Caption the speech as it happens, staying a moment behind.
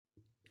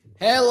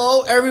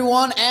Hello,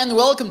 everyone, and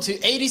welcome to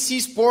ADC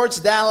Sports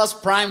Dallas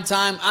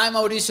Primetime. I'm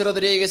Mauricio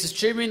Rodriguez,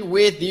 streaming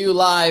with you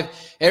live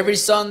every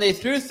Sunday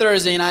through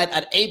Thursday night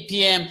at 8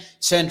 p.m.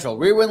 Central.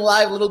 We went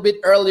live a little bit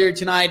earlier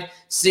tonight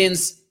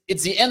since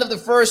it's the end of the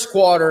first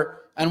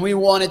quarter, and we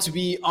wanted to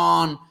be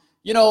on,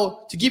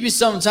 to give you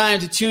some time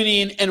to tune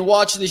in and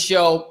watch the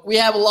show. We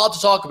have a lot to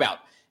talk about.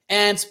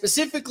 And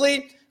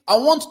specifically, I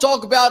want to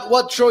talk about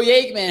what Troy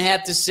Aikman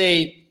had to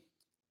say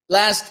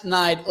last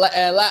night,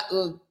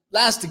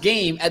 last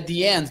game at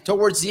the end.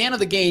 Towards the end of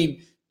the game,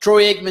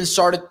 Troy Aikman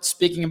started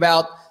speaking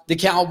about the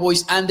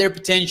Cowboys and their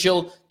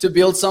potential to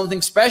build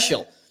something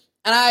special.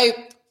 And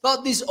I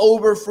thought this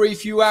over for a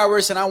few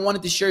hours, and I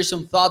wanted to share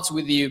some thoughts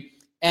with you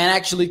and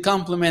actually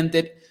complement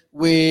it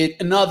with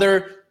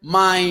another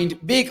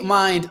big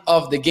mind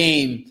of the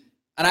game.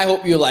 And I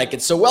hope you like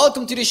it. So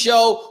welcome to the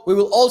show. We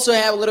will also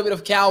have a little bit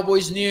of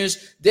Cowboys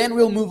news. Then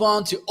we'll move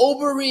on to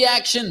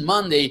Overreaction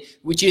Monday,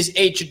 which is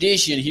a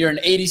tradition here in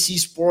ADC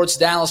Sports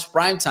Dallas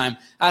Primetime.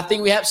 I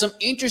think we have some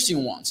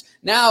interesting ones.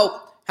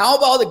 Now, how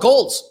about the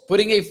Colts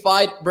putting a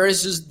fight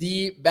versus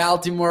the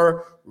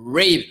Baltimore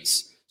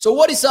Ravens? So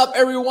what is up,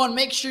 everyone?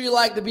 Make sure you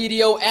like the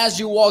video as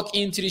you walk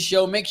into the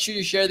show. Make sure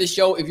you share the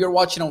show if you're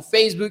watching on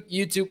Facebook,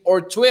 YouTube,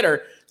 or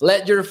Twitter.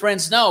 Let your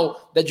friends know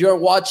that you're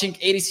watching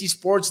ADC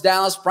Sports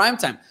Dallas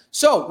Primetime.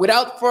 So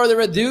without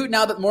further ado,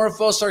 now that more of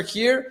us are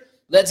here,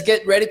 let's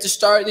get ready to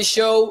start the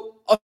show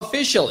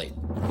officially.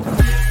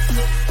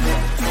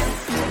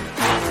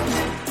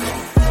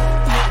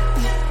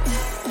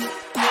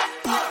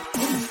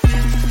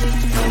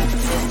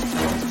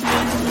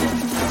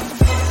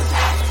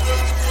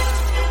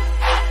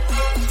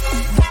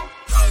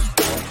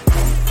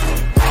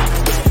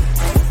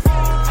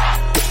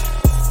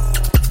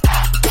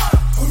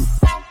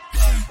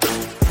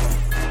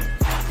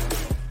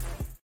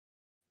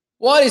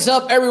 What is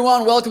up,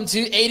 everyone? Welcome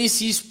to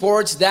ADC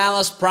Sports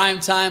Dallas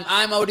Primetime.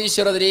 I'm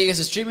Mauricio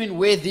Rodriguez, streaming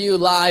with you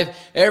live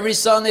every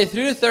Sunday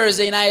through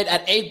Thursday night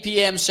at 8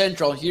 p.m.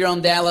 Central here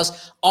on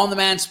Dallas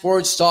On-Demand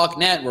Sports Talk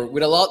Network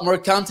with a lot more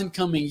content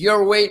coming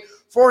your way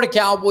for the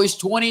Cowboys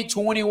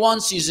 2021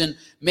 season.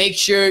 Make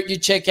sure you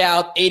check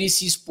out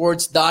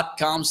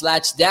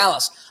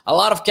adcsports.com/Dallas. A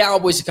lot of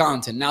Cowboys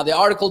content. Now, the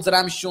articles that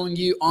I'm showing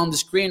you on the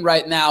screen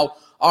right now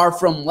are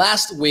from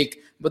last week,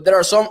 but there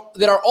are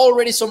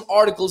already some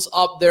articles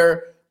up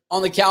there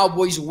on the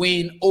Cowboys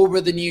win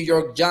over the New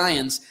York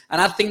Giants.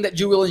 And I think that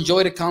you will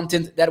enjoy the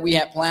content that we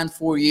have planned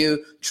for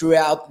you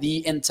throughout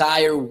the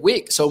entire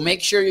week. So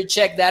make sure you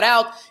check that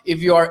out. If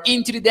you are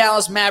into the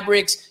Dallas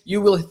Mavericks, you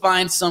will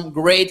find some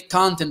great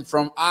content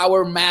from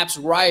our Maps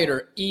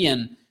writer,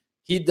 Ian.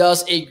 He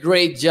does a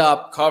great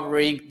job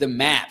covering the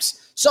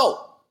Maps.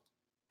 So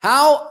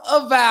how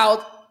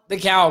about the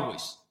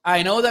Cowboys?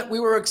 I know that we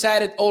were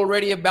excited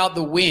already about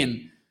the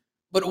win,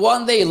 but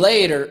one day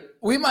later,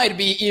 we might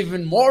be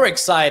even more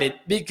excited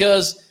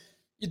because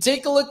you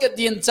take a look at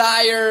the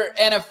entire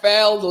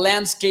NFL, the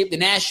landscape, the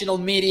national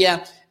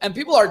media, and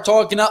people are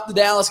talking up the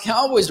Dallas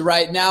Cowboys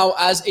right now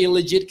as a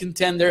legit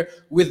contender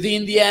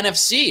within the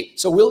NFC.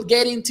 So we'll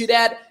get into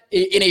that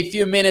in a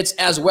few minutes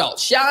as well.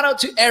 Shout out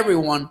to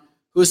everyone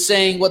who's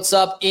saying what's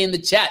up in the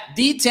chat.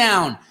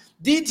 D-Town.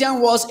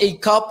 D-Town was a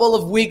couple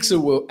of weeks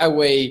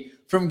away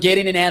from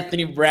getting an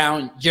Anthony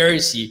Brown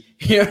jersey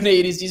here on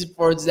ADC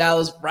Sports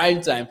Dallas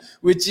Primetime,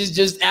 which is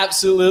just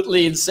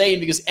absolutely insane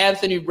because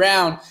Anthony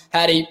Brown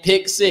had a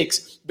pick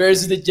six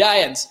versus the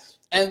Giants.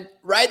 And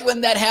right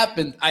when that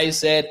happened, I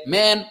said,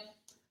 man,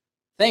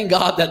 thank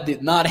God that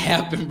did not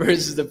happen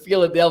versus the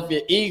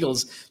Philadelphia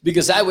Eagles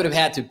because I would have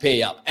had to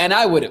pay up. And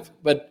I would have.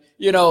 But,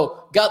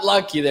 got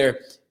lucky there.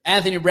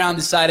 Anthony Brown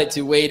decided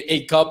to wait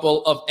a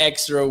couple of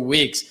extra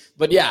weeks.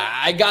 But, yeah,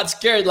 I got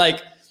scared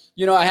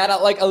I had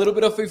a little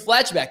bit of a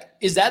flashback.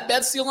 Is that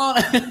bet still on?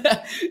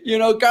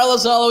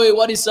 Carlos Holloway,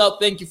 what is up?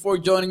 Thank you for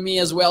joining me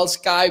as well.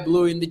 Sky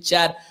Blue in the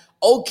chat.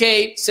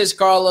 Okay, says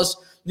Carlos,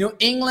 New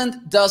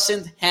England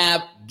doesn't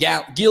have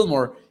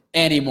Gilmore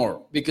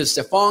anymore because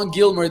Stephon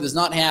Gilmore does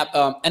not have,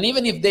 and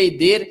even if they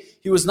did,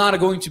 he was not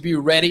going to be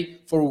ready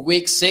for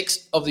week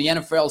 6 of the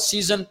NFL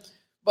season.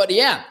 But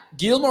yeah,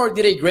 Gilmore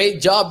did a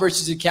great job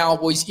versus the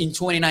Cowboys in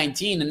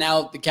 2019, and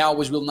now the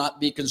Cowboys will not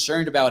be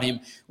concerned about him.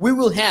 We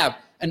will have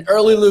an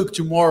early look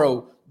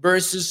tomorrow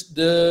versus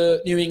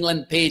the New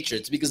England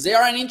Patriots because they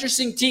are an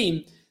interesting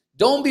team.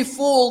 Don't be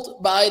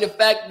fooled by the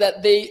fact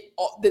that they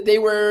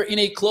were in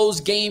a close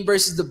game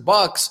versus the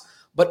Bucs,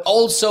 but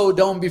also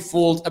don't be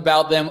fooled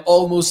about them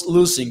almost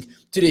losing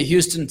to the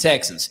Houston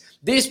Texans.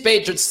 This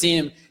Patriots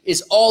team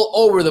is all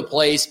over the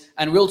place,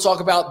 and we'll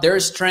talk about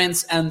their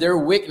strengths and their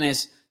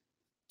weakness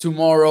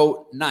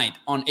tomorrow night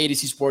on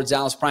ADC Sports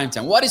Dallas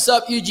Primetime. What is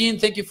up, Eugene?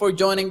 Thank you for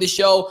joining the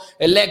show.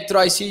 Electro,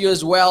 I see you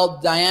as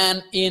well.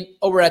 Diane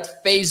over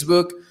at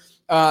Facebook.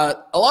 A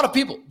lot of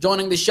people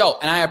joining the show,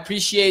 and I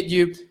appreciate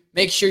you.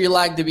 Make sure you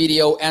like the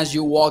video as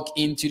you walk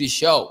into the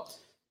show.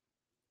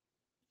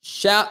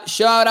 Shout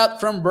out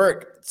from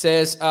Burke,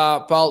 says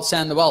Paul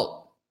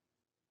Sandoval.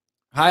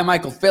 Hi,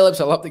 Michael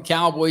Phillips. I love the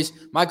Cowboys.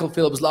 Michael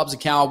Phillips loves the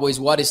Cowboys.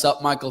 What is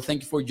up, Michael?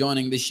 Thank you for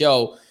joining the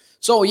show.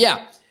 So,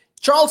 yeah.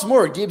 Charles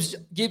Moore gives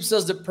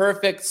us the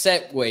perfect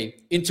segue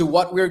into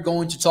what we're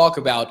going to talk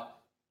about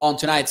on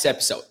tonight's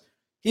episode.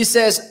 He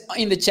says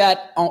in the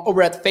chat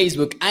over at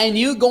Facebook, I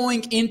knew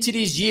going into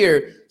this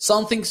year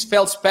something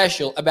felt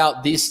special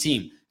about this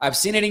team. I've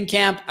seen it in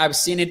camp. I've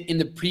seen it in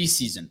the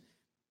preseason.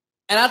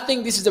 And I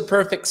think this is the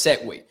perfect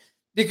segue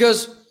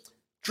because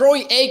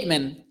Troy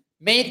Aikman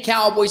made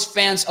Cowboys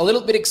fans a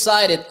little bit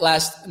excited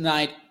last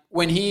night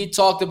when he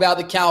talked about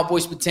the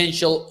Cowboys'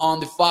 potential on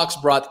the Fox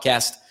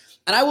broadcast.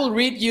 And I will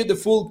read you the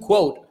full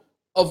quote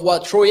of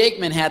what Troy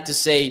Aikman had to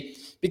say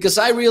because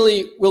I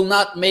really will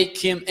not make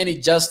him any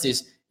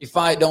justice if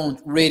I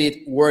don't read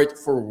it word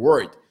for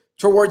word.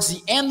 Towards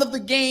the end of the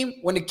game,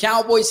 when the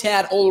Cowboys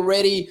had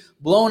already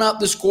blown up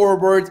the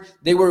scoreboard,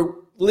 they were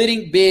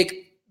leading big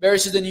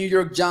versus the New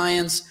York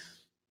Giants,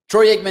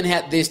 Troy Aikman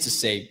had this to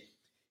say.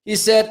 He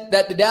said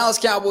that the Dallas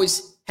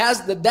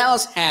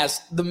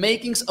has the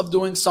makings of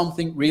doing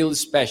something really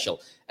special.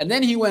 And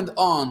then he went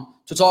on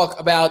to talk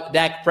about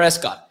Dak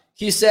Prescott.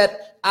 He said,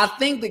 I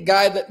think the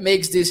guy that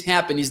makes this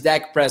happen is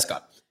Dak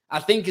Prescott. I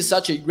think he's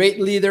such a great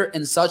leader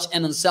and such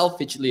an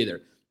unselfish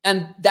leader.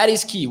 And that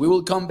is key. We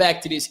will come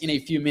back to this in a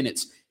few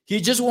minutes. He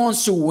just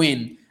wants to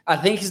win. I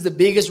think he's the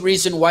biggest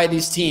reason why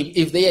this team,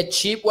 if they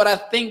achieve what I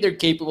think they're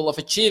capable of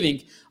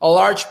achieving, a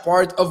large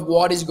part of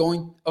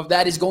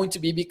that is going to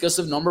be because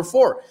of number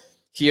 4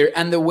 here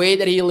and the way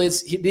that he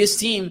leads this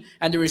team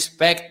and the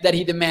respect that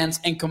he demands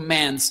and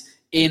commands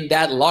in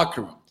that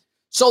locker room.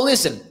 So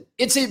listen,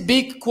 it's a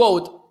big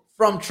quote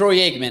from Troy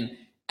Aikman.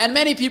 And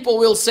many people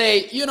will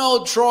say,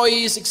 Troy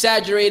is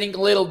exaggerating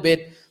a little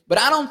bit, but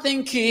I don't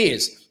think he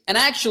is. And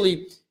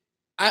actually,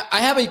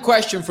 I have a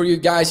question for you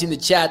guys in the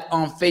chat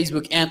on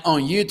Facebook and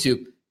on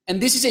YouTube.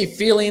 And this is a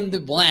fill in the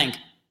blank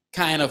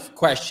kind of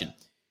question.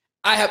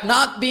 I have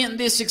not been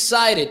this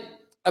excited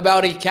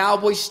about a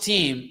Cowboys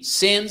team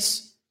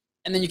since,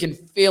 and then you can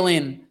fill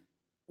in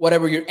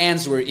whatever your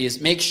answer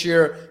is. Make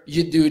sure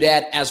you do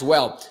that as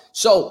well.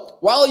 So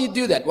while you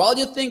do that, while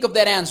you think of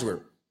that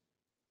answer,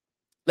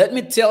 let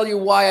me tell you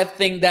why I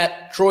think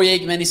that Troy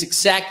Aikman is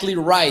exactly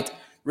right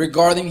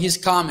regarding his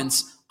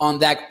comments on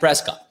Dak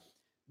Prescott.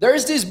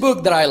 There's this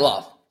book that I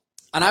love,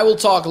 and I will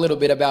talk a little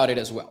bit about it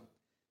as well.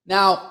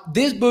 Now,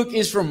 this book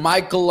is from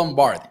Michael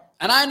Lombardi,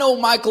 and I know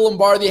Michael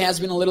Lombardi has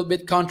been a little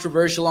bit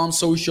controversial on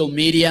social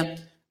media.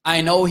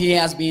 I know he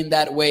has been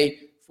that way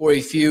for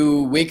a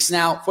few weeks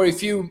now, for a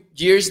few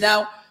years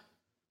now,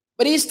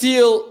 but he's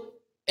still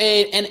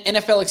an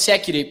NFL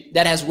executive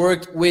that has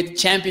worked with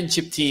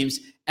championship teams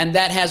and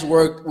that has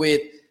worked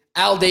with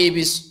Al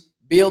Davis,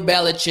 Bill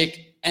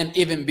Belichick, and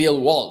even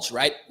Bill Walsh,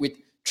 right? With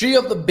 3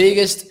 of the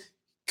biggest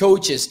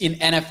coaches in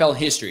NFL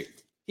history.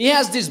 He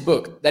has this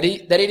book that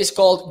it is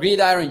called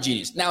Gridiron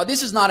Genius. Now,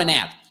 this is not an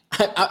ad.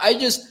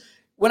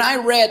 When I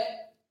read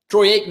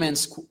Troy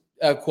Aikman's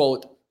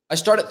quote, I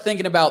started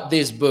thinking about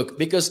this book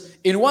because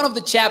in one of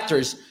the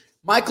chapters,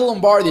 Michael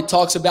Lombardi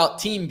talks about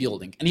team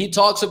building and he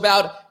talks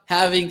about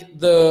having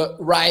the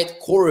right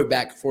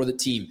quarterback for the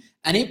team.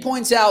 And he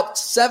points out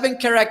 7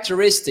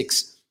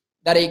 characteristics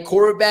that a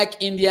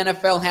quarterback in the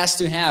NFL has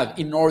to have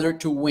in order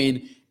to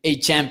win a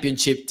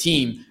championship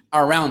team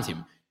around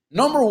him.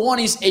 Number 1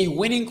 is a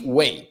winning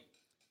way.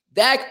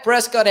 Dak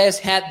Prescott has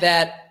had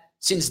that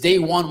since day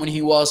 1 when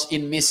he was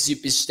in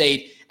Mississippi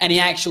State, and he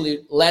actually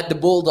led the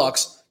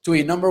Bulldogs to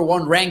a number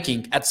 1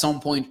 ranking at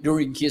some point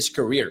during his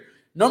career.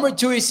 Number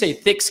 2 is a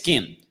thick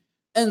skin.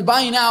 And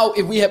by now,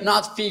 if we have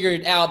not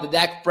figured out that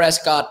Dak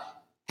Prescott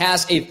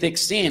has a thick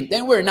skin,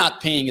 then we're not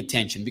paying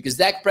attention because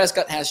Dak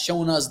Prescott has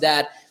shown us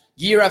that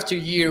year after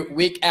year,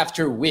 week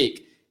after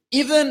week.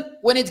 Even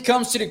when it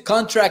comes to the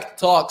contract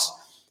talks,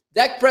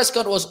 Dak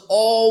Prescott was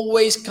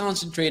always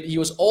concentrated. He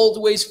was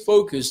always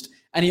focused,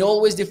 and he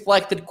always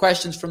deflected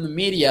questions from the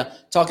media,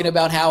 talking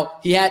about how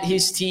he had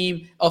his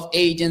team of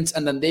agents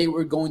and then they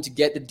were going to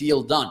get the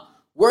deal done.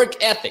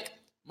 Work ethic.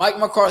 Mike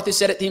McCarthy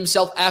said it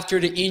himself after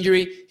the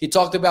injury. He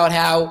talked about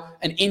how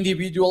an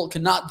individual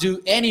cannot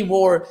do any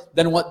more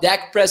than what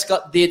Dak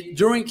Prescott did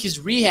during his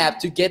rehab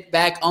to get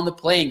back on the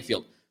playing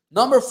field.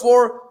 Number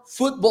 4,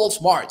 football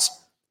smarts.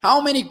 How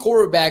many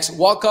quarterbacks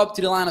walk up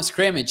to the line of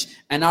scrimmage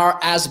and are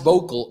as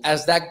vocal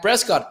as Dak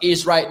Prescott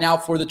is right now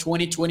for the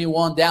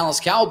 2021 Dallas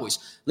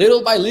Cowboys?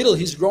 Little by little,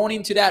 he's grown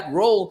into that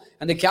role,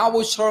 and the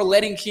Cowboys are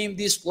letting him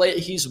display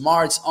his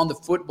smarts on the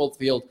football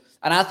field.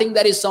 And I think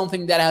that is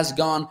something that has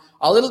gone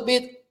a little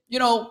bit,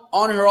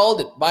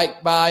 unheralded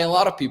by a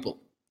lot of people.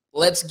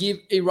 Let's give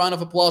a round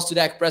of applause to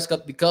Dak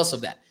Prescott because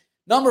of that.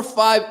 Number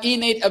 5,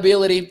 innate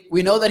ability.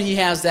 We know that he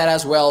has that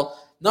as well.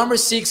 Number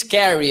 6,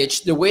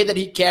 carriage, the way that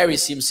he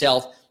carries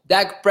himself.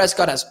 Dak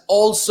Prescott has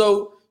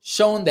also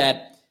shown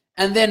that.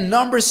 And then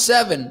number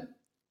 7,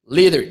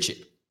 leadership.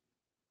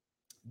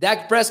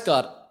 Dak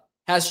Prescott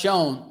has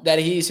shown that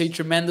he is a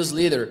tremendous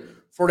leader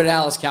for the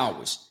Dallas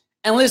Cowboys.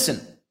 And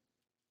listen,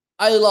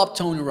 I love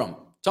Tony Romo.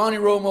 Tony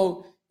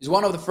Romo is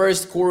one of the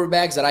first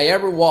quarterbacks that I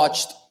ever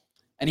watched,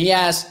 and he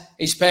has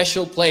a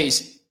special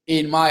place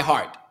in my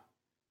heart.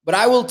 But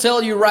I will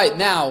tell you right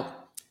now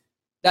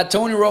that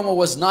Tony Romo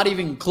was not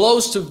even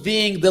close to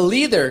being the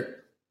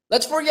leader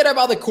let's forget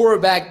about the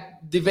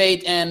quarterback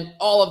debate and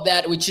all of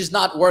that, which is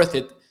not worth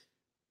it.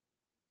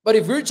 But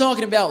if we're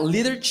talking about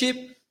leadership,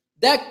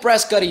 Dak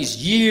Prescott is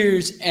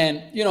years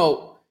and,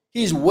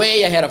 he's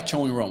way ahead of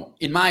Tony Romo,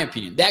 in my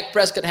opinion. Dak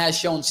Prescott has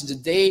shown since the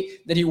day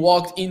that he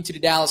walked into the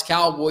Dallas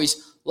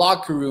Cowboys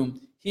locker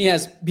room, he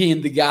has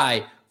been the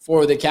guy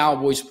for the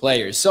Cowboys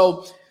players.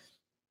 So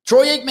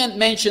Troy Aikman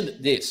mentioned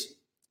this.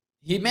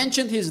 He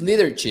mentioned his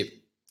leadership,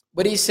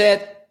 but he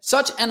said,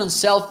 such an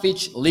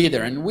unselfish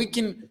leader. And we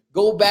can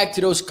go back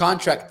to those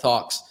contract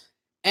talks.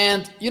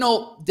 And,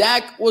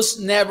 Dak was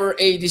never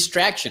a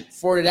distraction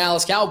for the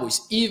Dallas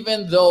Cowboys,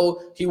 even though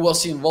he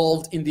was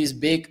involved in these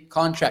big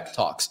contract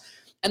talks.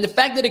 And the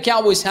fact that the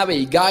Cowboys have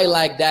a guy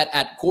like that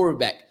at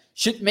quarterback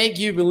should make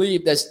you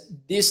believe that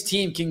this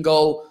team can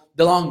go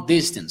the long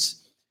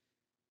distance.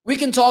 We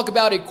can talk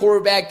about a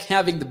quarterback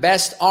having the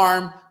best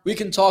arm. We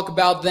can talk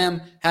about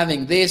them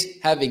having this,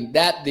 having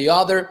that, the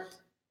other.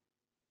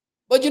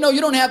 But, you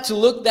don't have to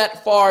look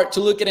that far to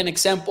look at an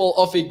example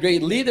of a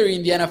great leader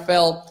in the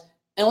NFL.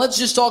 And let's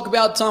just talk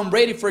about Tom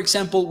Brady, for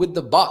example, with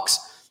the Bucs.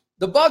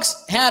 The Bucs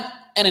had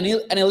an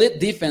elite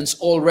defense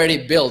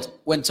already built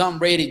when Tom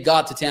Brady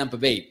got to Tampa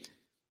Bay.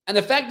 And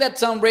the fact that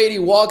Tom Brady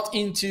walked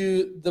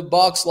into the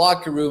Bucs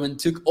locker room and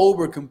took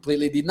over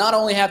completely did not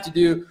only have to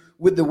do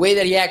with the way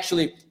that he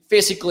actually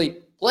physically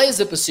plays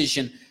the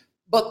position,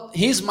 but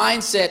his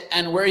mindset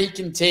and where he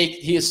can take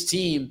his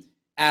team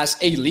as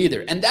a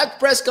leader. And Dak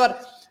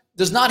Prescott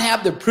does not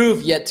have the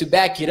proof yet to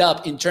back it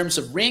up in terms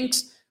of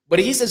rings, but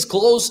he's as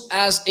close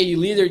as a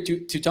leader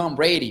to Tom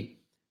Brady.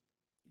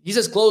 He's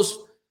as close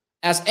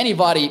as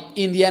anybody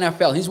in the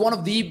NFL. He's one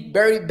of the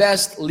very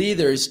best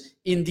leaders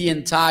in the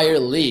entire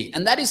league.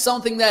 And that is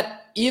something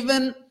that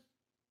even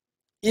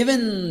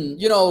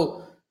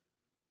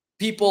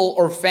people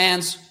or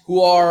fans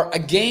who are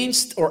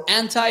against or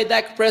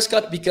anti-Dak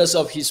Prescott because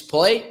of his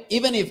play,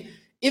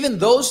 even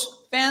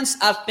those fans,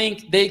 I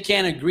think they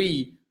can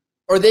agree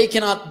or they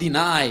cannot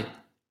deny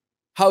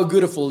how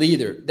good of a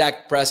leader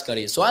Dak Prescott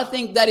is. So I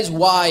think that is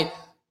why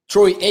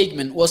Troy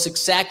Aikman was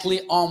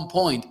exactly on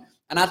point.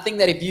 And I think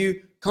that if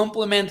you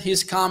complement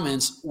his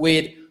comments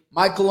with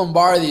Michael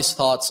Lombardi's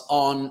thoughts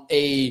on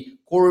a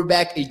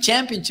quarterback, a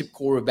championship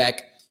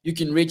quarterback, you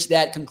can reach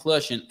that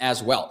conclusion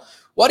as well.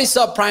 What is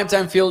up,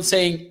 Primetime Field,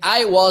 saying,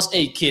 I was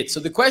a kid. So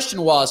the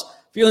question was,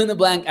 fill in the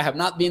blank, I have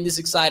not been this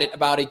excited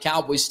about a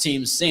Cowboys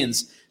team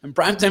since. And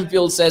Primetime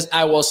Field says,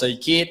 I was a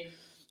kid.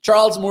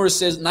 Charles Moore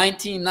says,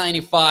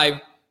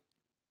 1995.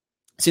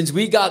 Since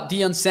we got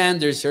Deion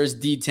Sanders, here's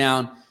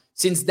D-Town.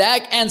 Since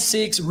Dak and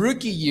Six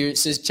rookie year,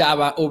 says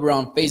Chava over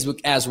on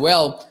Facebook as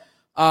well.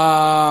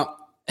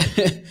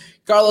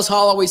 Carlos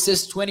Holloway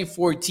says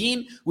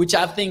 2014, which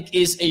I think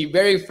is a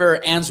very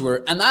fair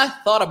answer. And I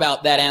thought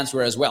about that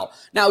answer as well.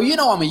 Now,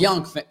 I'm a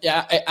young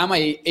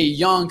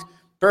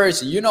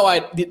person.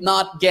 I did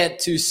not get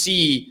to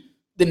see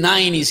the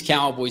 90s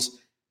Cowboys.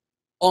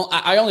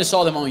 I only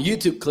saw them on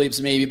YouTube clips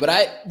maybe, but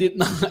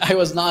I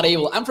was not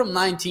able. I'm from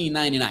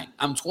 1999.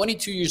 I'm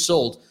 22 years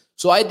old,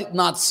 so I did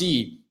not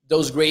see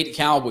those great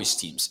Cowboys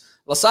teams.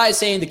 Lasai is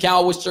saying the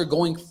Cowboys are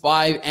going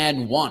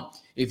 5-1.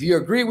 If you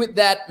agree with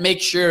that, make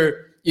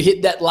sure you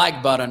hit that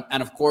like button.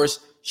 And, of course,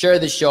 share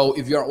the show.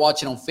 If you're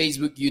watching on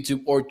Facebook,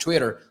 YouTube, or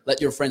Twitter, let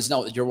your friends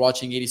know that you're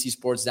watching ADC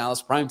Sports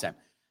Dallas Primetime.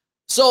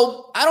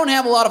 So I don't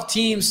have a lot of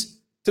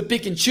teams to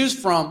pick and choose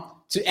from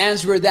to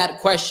answer that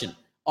question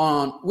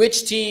on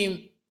which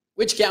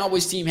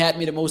Cowboys team had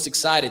me the most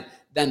excited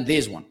than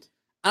this one.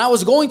 And I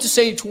was going to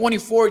say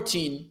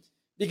 2014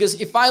 because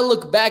if I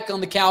look back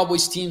on the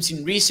Cowboys teams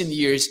in recent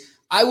years,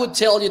 I would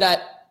tell you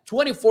that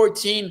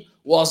 2014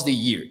 was the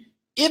year.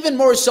 Even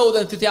more so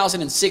than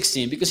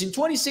 2016, because in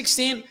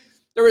 2016,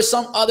 there were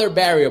some other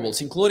variables,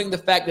 including the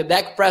fact that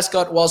Dak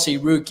Prescott was a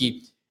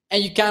rookie,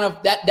 and you kind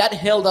of, that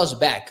held us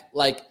back.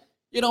 Like,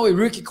 a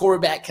rookie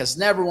quarterback has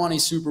never won a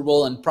Super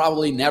Bowl and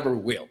probably never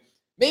will.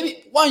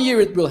 Maybe one year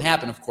it will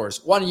happen, of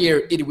course. One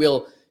year it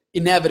will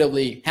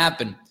inevitably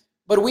happen.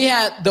 But we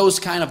had those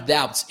kind of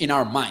doubts in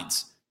our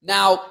minds.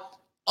 Now,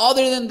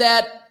 other than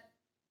that,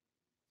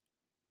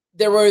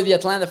 there were the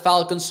Atlanta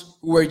Falcons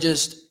who were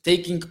just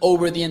taking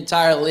over the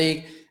entire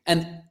league.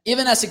 And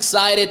even as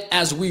excited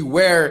as we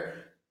were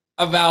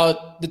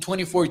about the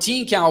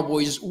 2014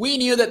 Cowboys, we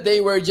knew that they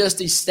were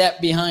just a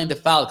step behind the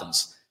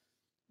Falcons.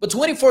 But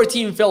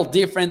 2014 felt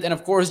different. And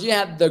of course, you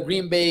had the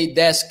Green Bay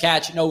desk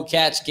catch, no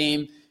catch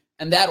game.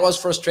 And that was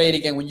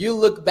frustrating. And when you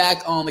look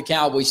back on the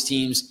Cowboys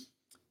teams,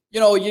 we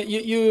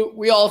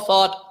all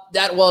thought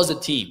that was the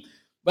team.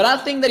 But I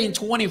think that in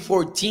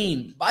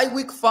 2014, by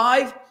week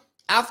 5,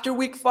 after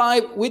week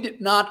 5, we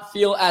did not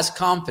feel as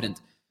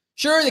confident.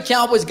 Sure, the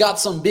Cowboys got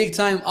some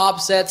big-time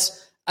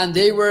upsets, and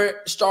they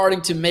were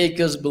starting to make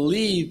us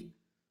believe.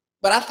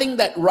 But I think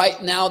that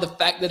right now, the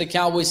fact that the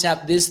Cowboys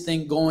have this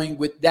thing going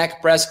with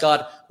Dak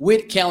Prescott,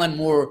 with Kellen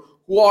Moore,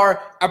 who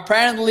are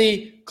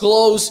apparently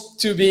close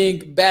to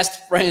being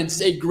best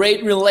friends, a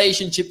great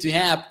relationship to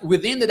have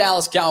within the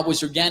Dallas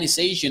Cowboys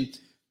organization,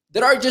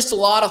 there are just a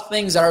lot of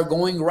things that are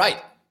going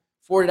right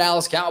for the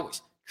Dallas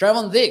Cowboys.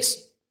 Trevon Diggs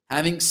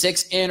having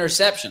 6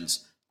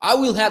 interceptions. I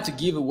will have to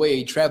give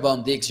away a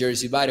Trevon Diggs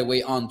jersey, by the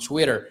way, on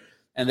Twitter.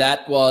 And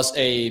that was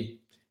an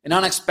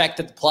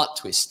unexpected plot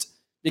twist.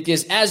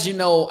 Because as you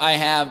know, I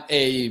have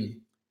a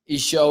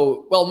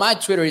show. Well, my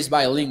Twitter is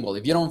bilingual.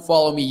 If you don't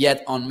follow me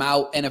yet on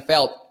Mau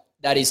NFL,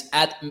 that is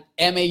at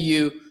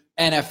MAU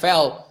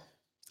NFL.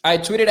 I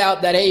tweeted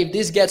out that, hey, if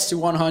this gets to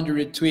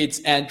 100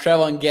 tweets and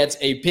Trevon gets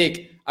a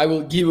pick, I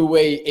will give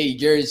away a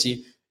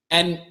jersey.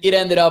 And it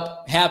ended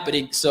up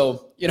happening.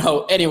 So,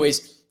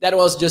 anyways, that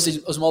was just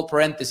a small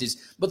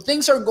parenthesis. But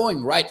things are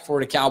going right for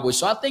the Cowboys.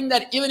 So I think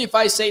that even if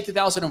I say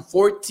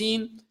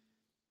 2014,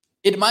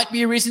 it might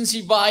be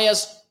recency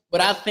bias,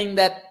 but I think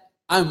that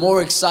I'm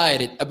more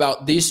excited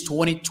about this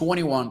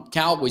 2021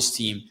 Cowboys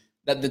team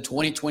than the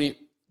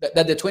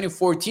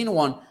 2014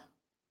 one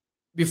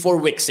before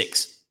week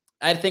 6.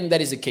 I think that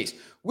is the case.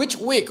 Which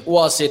week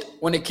was it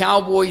when the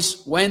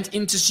Cowboys went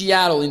into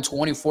Seattle in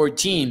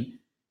 2014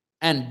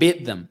 and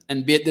beat them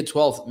and beat the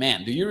 12th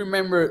man? Do you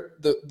remember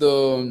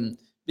the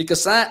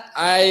because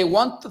I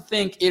want to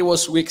think it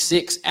was week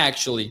 6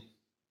 actually,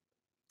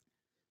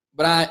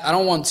 but I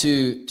don't want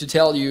to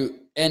tell you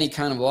any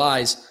kind of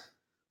lies,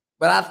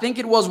 but I think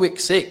it was week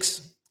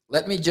 6.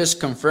 Let me just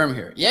confirm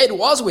here. Yeah, it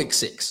was week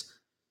 6.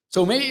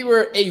 So maybe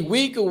we're a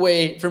week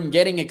away from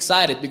getting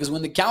excited, because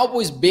when the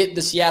Cowboys beat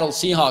the Seattle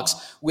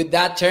Seahawks with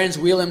that Terrence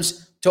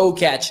Williams toe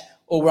catch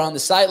over on the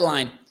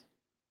sideline,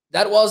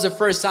 that was the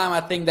first time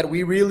I think that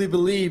we really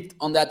believed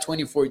on that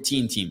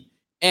 2014 team.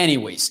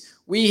 Anyways,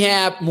 we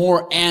have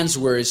more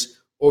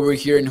answers over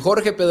here. And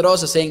Jorge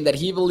Pedrosa saying that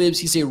he believes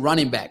he's a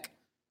running back.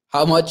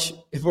 How much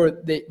for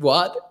the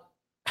what?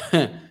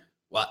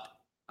 What?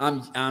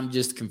 I'm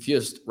just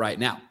confused right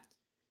now.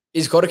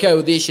 Is Jorge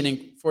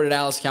auditioning for the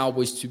Dallas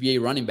Cowboys to be a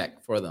running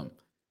back for them?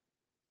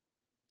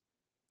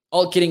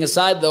 All kidding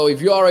aside, though, if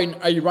you are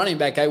a running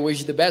back, I wish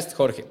you the best,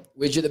 Jorge.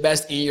 Wish you the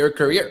best in your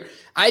career.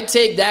 I'd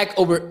take Dak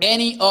over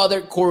any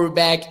other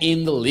quarterback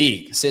in the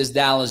league, says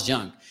Dallas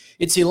Young.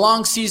 It's a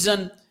long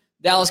season.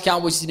 Dallas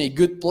Cowboys is in a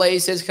good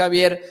place, says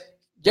Javier.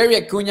 Jerry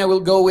Acuna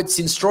will go with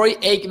since Troy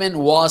Aikman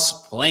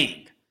was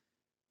playing.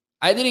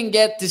 I didn't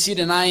get to see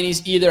the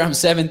 90s either. I'm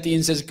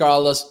 17, says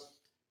Carlos.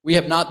 We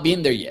have not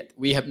been there yet.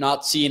 We have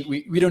not seen,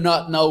 we do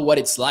not know what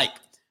it's like.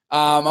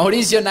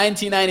 Mauricio,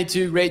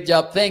 1992, great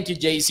job. Thank you,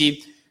 JC.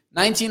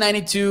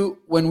 1992,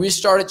 when we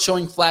started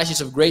showing flashes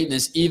of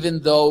greatness,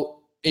 even though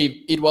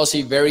it was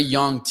a very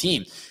young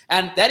team.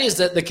 And that is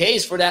the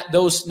case for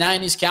those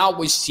 90s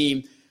Cowboys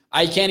team.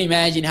 I can't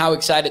imagine how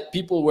excited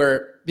people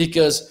were,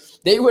 because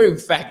they were, in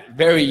fact,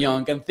 very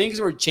young, and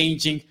things were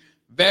changing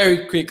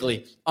very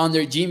quickly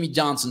under Jimmy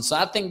Johnson. So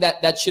I think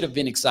that should have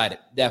been excited,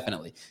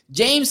 definitely.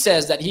 James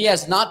says that he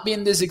has not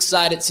been this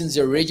excited since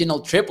the original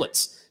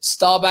triplets,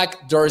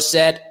 Staubach,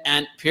 Dorsett,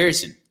 and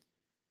Pearson.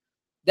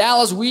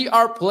 Dallas, we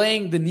are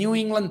playing the New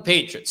England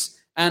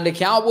Patriots, and the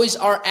Cowboys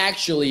are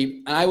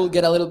actually, and I will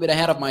get a little bit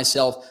ahead of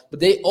myself,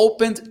 but they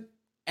opened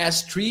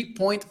as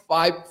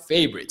 3.5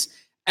 favorites.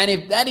 And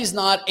if that is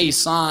not a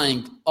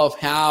sign of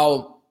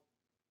how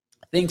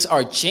things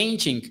are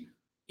changing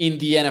in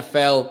the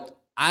NFL,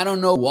 I don't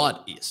know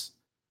what is.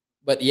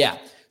 But yeah.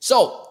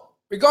 So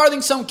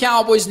regarding some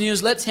Cowboys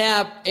news, let's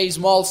have a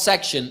small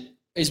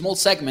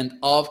segment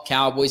of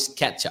Cowboys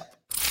catch-up.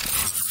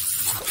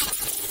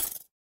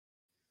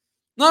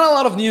 Not a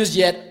lot of news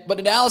yet, but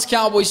the Dallas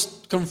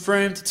Cowboys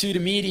confirmed to the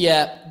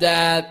media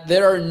that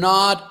there are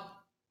not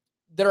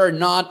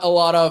a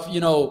lot of,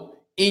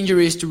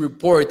 injuries to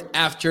report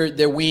after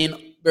the win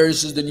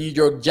versus the New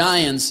York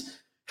Giants.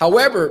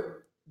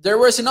 However, there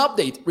was an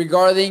update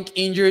regarding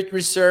injured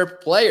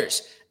reserve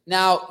players.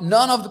 Now,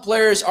 none of the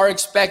players are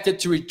expected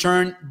to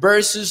return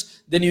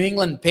versus the New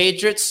England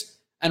Patriots.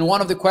 And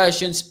one of the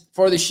questions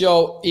for the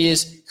show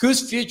is,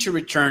 whose future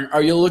return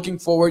are you looking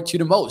forward to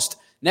the most?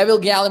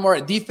 Neville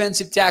Gallimore,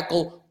 defensive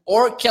tackle,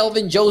 or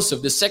Kelvin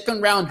Joseph, the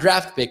second-round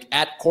draft pick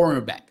at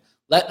cornerback?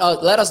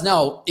 Let us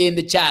know in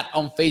the chat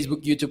on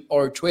Facebook, YouTube,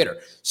 or Twitter.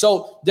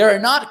 So they're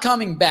not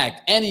coming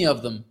back, any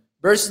of them,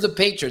 versus the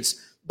Patriots,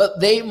 but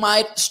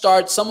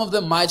some of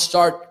them might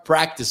start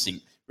practicing.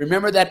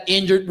 Remember that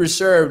injured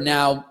reserve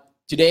now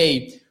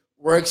today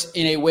works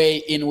in a way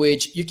in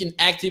which you can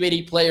activate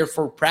a player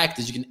for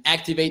practice. You can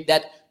activate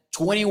that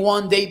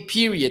 21-day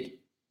period,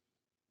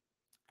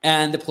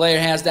 and the player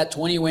has that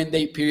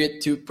 21-day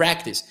period to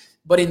practice.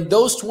 But in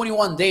those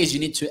 21 days, you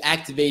need to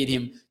activate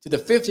him to the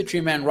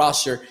 53-man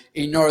roster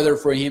in order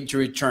for him to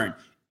return.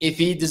 If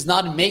he does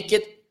not make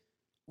it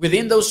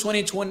within those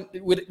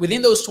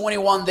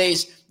 21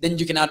 days, then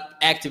you cannot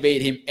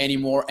activate him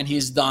anymore, and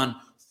he's done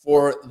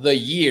for the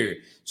year.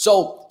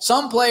 So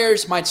some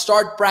players might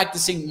start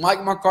practicing.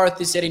 Mike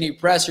McCarthy said in a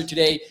presser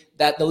today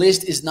that the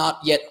list is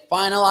not yet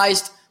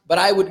finalized, but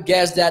I would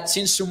guess that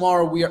since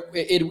tomorrow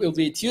it will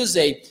be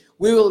Tuesday,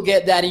 we will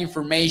get that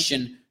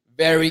information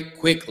very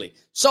quickly.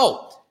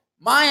 So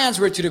my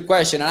answer to the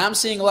question, and I'm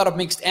seeing a lot of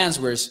mixed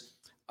answers.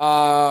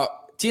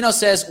 Tino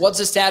says, what's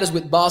the status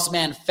with boss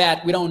man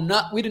Fat?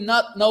 We do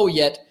not know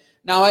yet.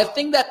 Now, I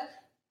think that,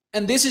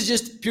 and this is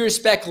just pure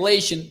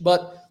speculation,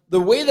 but the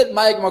way that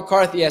Mike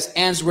McCarthy has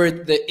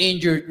answered the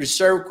injured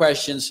reserve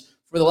questions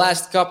for the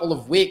last couple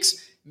of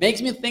weeks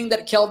makes me think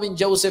that Kelvin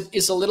Joseph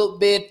is a little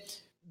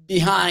bit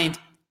behind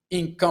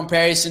in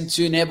comparison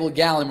to Neville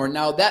Gallimore.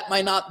 Now, that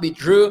might not be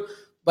true,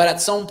 but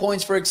at some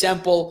points, for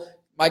example,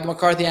 Mike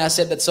McCarthy has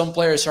said that some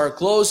players are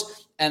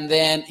close, and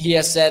then he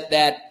has said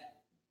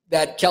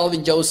that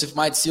Kelvin Joseph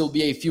might still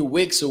be a few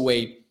weeks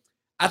away.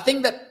 I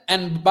think that,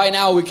 and by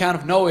now we kind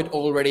of know it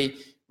already,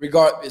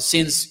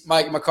 since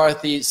Mike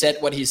McCarthy said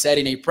what he said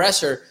in a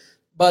presser,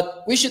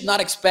 but we should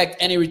not expect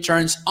any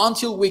returns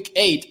until week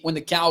 8 when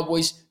the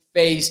Cowboys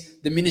face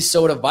the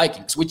Minnesota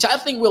Vikings, which I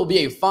think will be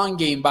a fun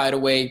game, by the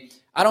way.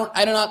 I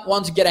do not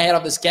want to get ahead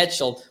of the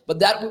schedule, but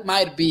that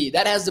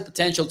has the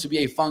potential to be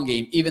a fun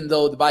game, even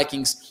though the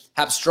Vikings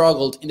have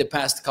struggled in the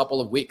past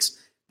couple of weeks.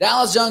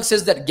 Dallas Young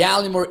says that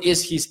Gallimore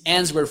is his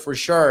answer for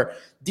sure.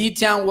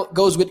 D-Town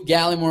goes with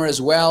Gallimore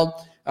as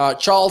well.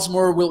 Charles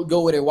Moore will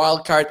go with a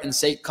wild card and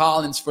say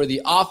Collins for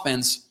the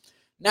offense.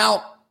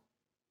 Now,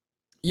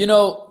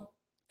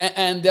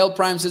 and Del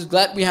Prime says,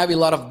 glad we have a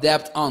lot of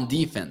depth on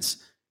defense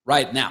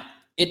right now.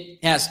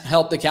 It has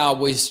helped the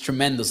Cowboys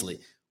tremendously.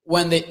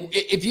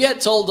 If you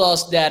had told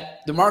us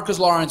that DeMarcus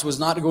Lawrence was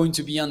not going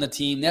to be on the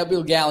team,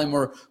 Neville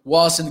Gallimore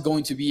wasn't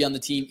going to be on the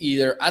team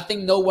either, I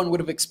think no one would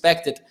have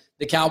expected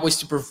the Cowboys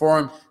to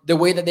perform the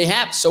way that they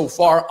have so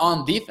far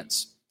on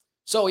defense.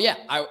 So, yeah,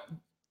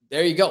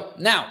 there you go.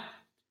 Now,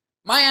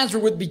 my answer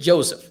would be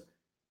Joseph.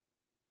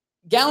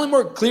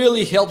 Gallimore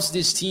clearly helps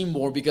this team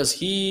more because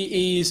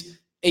he is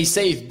a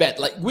safe bet.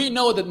 Like, we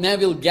know that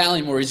Neville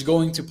Gallimore is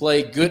going to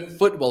play good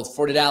football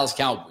for the Dallas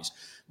Cowboys.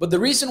 But the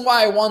reason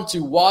why I want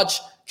to watch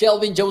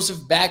Kelvin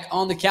Joseph back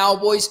on the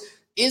Cowboys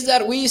is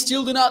that we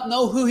still do not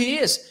know who he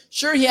is.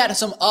 Sure, he had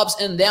some ups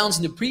and downs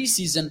in the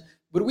preseason,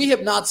 but we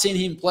have not seen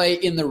him play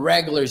in the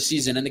regular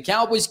season. And the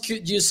Cowboys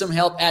could use some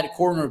help at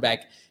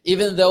cornerback,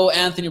 even though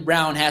Anthony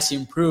Brown has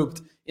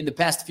improved in the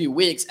past few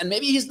weeks. And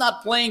maybe he's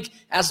not playing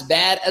as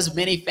bad as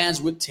many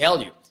fans would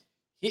tell you.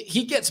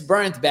 He gets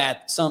burnt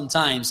bad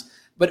sometimes.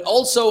 But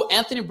also,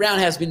 Anthony Brown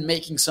has been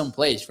making some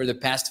plays for the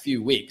past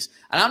few weeks.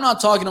 And I'm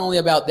not talking only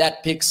about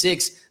that pick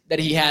 6 that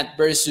he had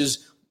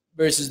versus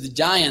the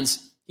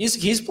Giants.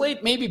 He's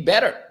played maybe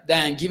better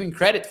than given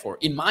credit for,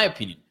 in my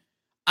opinion.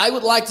 I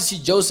would like to see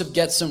Joseph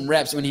get some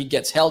reps when he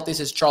gets healthy,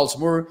 says Charles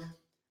Moore.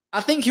 I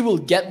think he will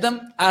get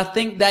them. I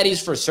think that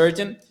is for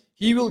certain.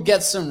 He will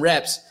get some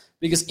reps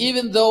because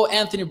even though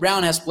Anthony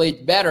Brown has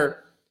played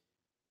better,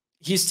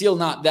 he's still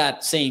not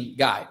that same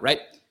guy, right?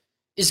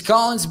 Is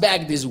Collins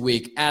back this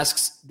week,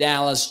 asks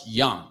Dallas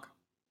Young.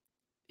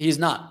 He's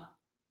not,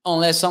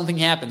 unless something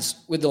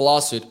happens with the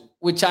lawsuit,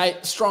 which I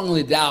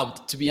strongly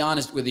doubt, to be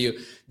honest with you.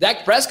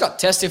 Dak Prescott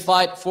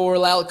testified for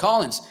La'el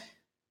Collins,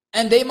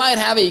 and they might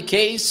have a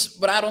case,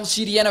 but I don't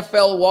see the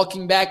NFL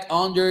walking back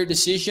on their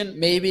decision.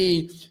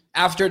 Maybe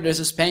after the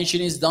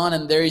suspension is done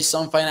and there is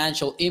some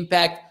financial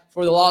impact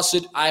for the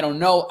lawsuit. I don't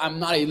know. I'm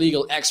not a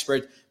legal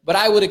expert, but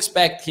I would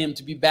expect him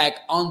to be back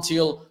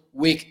until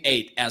week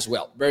 8 as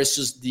well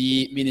versus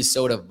the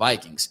Minnesota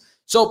Vikings.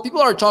 So people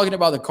are talking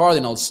about the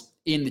Cardinals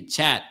in the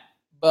chat,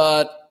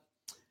 but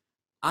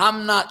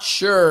I'm not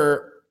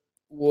sure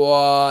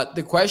what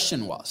the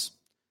question was.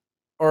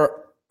 All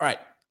right,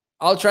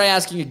 I'll try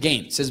asking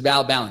again, says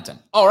Val Ballantyne.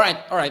 All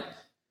right.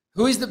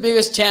 Who is the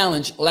biggest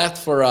challenge left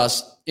for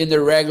us in the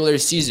regular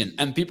season?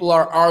 And people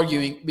are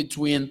arguing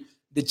between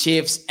the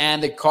Chiefs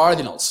and the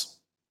Cardinals.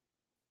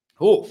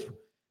 Oof.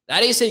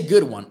 That is a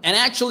good one. And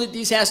actually,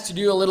 this has to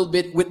do a little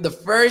bit with the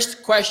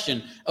first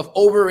question of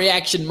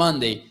Overreaction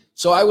Monday.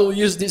 So I will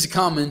use this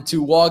comment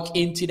to walk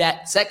into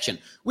that section.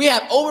 We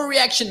have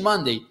Overreaction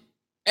Monday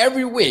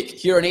every week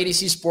here on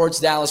ADC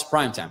Sports Dallas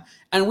Primetime.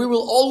 And we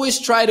will always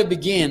try to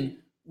begin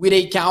with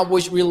a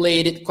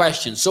Cowboys-related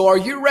question. So are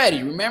you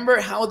ready?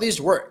 Remember how this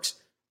works.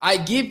 I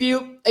give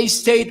you a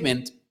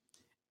statement,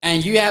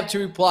 and you have to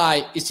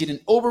reply, is it an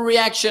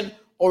overreaction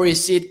or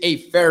is it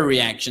a fair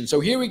reaction? So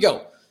here we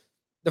go.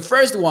 The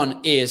first one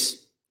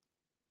is,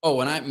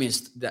 and I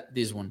missed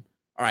this one.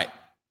 All right.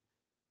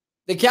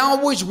 The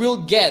Cowboys will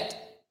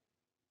get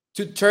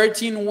to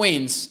 13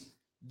 wins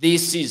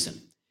this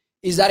season.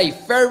 Is that a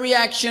fair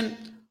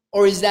reaction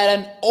or is that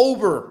an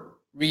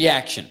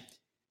overreaction?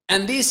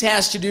 And this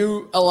has to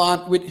do a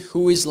lot with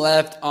who is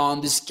left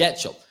on the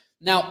schedule.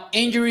 Now,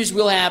 injuries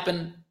will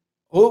happen.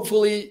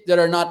 Hopefully, there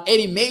are not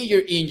any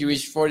major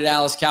injuries for the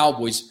Dallas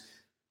Cowboys,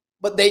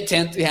 but they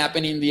tend to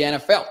happen in the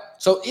NFL.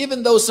 So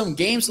even though some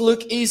games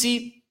look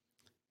easy,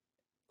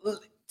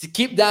 to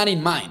keep that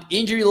in mind,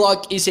 injury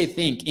luck is a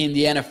thing in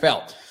the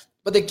NFL.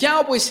 But the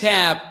Cowboys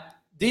have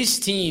these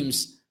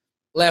teams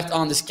left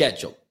on the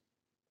schedule.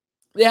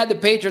 They had the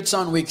Patriots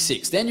on week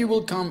 6. Then you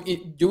will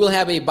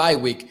have a bye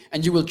week,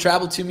 and you will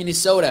travel to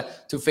Minnesota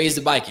to face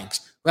the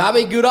Vikings, who have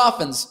a good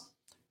offense.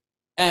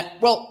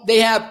 They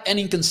have an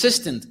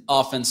inconsistent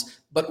offense,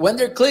 but when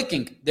they're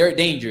clicking, they're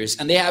dangerous.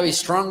 And they have a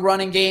strong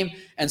running game,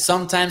 and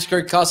sometimes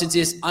Kirk Cousins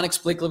is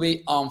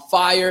inexplicably on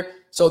fire.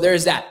 So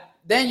there's that.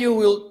 Then you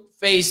will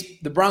face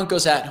the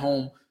Broncos at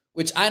home,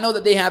 which I know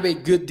that they have a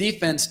good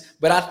defense,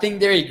 but I think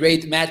they're a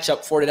great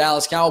matchup for the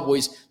Dallas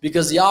Cowboys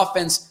because the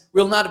offense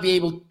will not be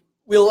able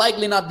will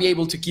likely not be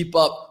able to keep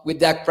up with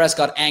Dak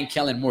Prescott and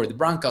Kellen Moore, the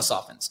Broncos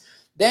offense.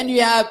 Then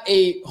you have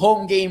a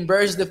home game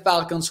versus the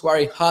Falcons, who are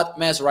a hot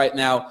mess right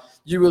now.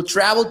 You will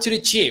travel to the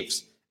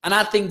Chiefs, and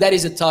I think that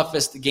is the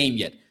toughest game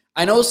yet.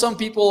 I know some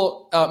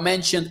people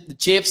mentioned the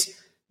Chiefs,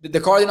 the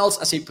Cardinals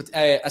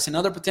as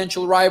another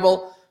potential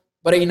rival,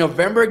 but a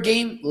November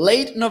game,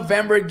 late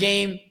November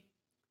game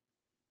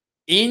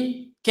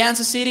in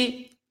Kansas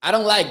City, I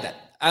don't like that.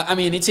 I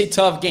mean, it's a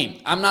tough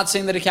game. I'm not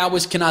saying that the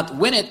Cowboys cannot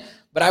win it,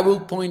 but I will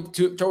point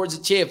towards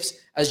the Chiefs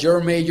as your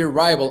major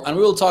rival, and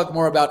we will talk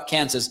more about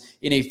Kansas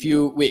in a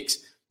few weeks.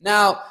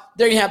 Now,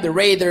 there you have the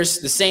Raiders,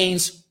 the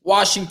Saints,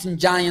 Washington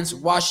Giants,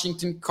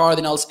 Washington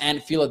Cardinals,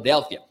 and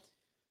Philadelphia.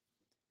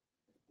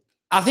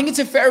 I think it's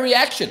a fair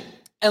reaction.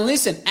 And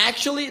listen,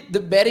 actually,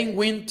 the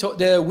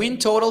win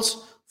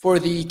totals for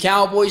the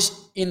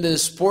Cowboys in the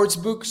sports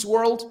books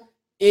world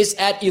is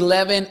at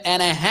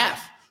 11.5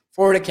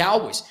 for the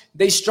Cowboys.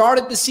 They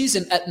started the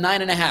season at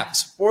 9.5.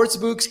 Sports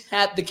books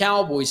had the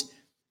Cowboys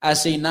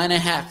as a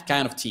 9.5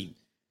 kind of team,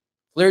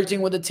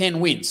 flirting with the 10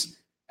 wins.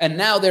 And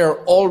now they're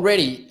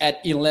already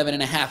at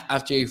 11.5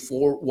 after a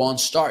 4-1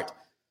 start.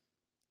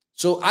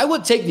 So I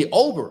would take the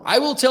over. I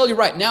will tell you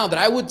right now that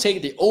I would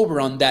take the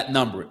over on that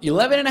number.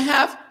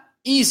 11.5,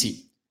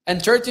 easy.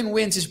 And 13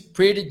 wins is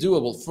pretty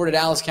doable for the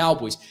Dallas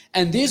Cowboys.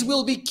 And this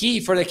will be key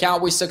for the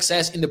Cowboys'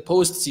 success in the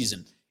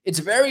postseason. It's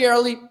very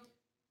early.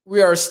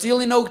 We are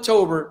still in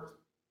October.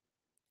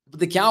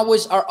 But the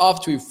Cowboys are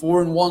off to a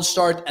 4-1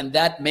 start, and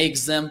that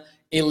makes them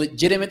a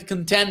legitimate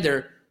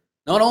contender,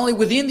 not only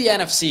within the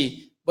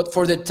NFC, but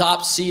for the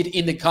top seed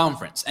in the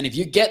conference. And if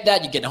you get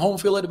that, you get a home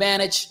field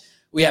advantage.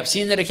 We have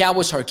seen that the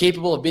Cowboys are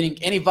capable of beating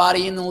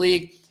anybody in the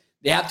league.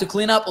 They have to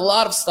clean up a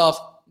lot of stuff.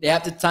 They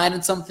have to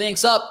tighten some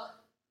things up.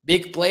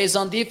 Big plays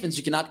on defense.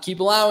 You cannot keep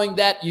allowing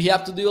that. You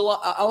have to do a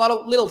lot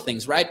of little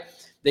things, right?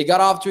 They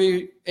got off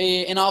to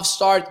an off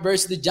start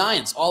versus the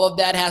Giants. All of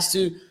that has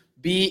to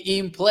be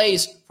in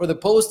place for the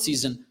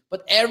postseason.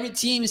 But every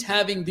team is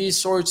having these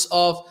sorts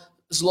of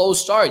slow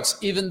starts,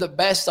 even the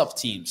best of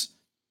teams.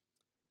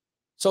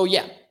 So,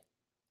 yeah,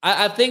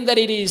 I think that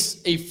it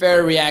is a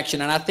fair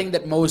reaction, and I think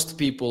that most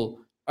people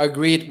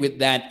agreed with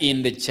that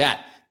in the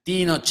chat.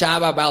 Tino,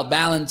 Chava, Val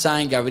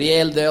Valentine,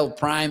 Gabriel, Del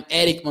Prime,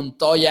 Eric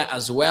Montoya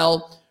as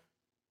well.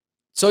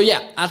 So,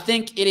 yeah, I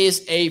think it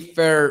is a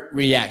fair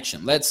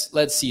reaction.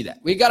 Let's see that.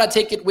 We got to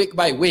take it week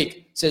by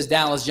week, says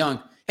Dallas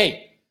Young.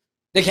 Hey,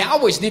 the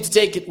Cowboys need to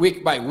take it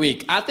week by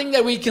week. I think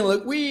that we can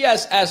look, we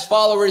as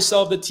followers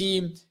of the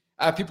team,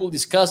 people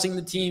discussing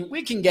the team,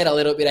 we can get a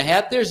little bit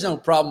ahead. There's no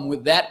problem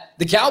with that.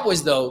 The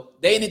Cowboys, though,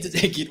 they need to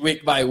take it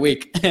week by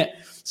week.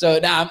 So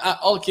now, I'm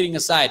all kidding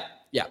aside,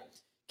 yeah.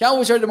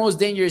 Cowboys are the most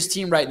dangerous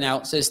team right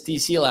now, says T.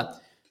 Sila,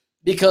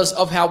 because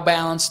of how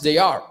balanced they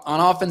are. On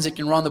offense, they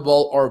can run the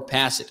ball or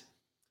pass it.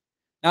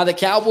 Now, the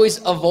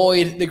Cowboys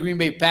avoid the Green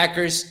Bay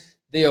Packers.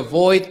 They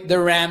avoid the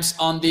Rams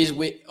on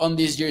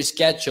this year's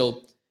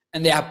schedule,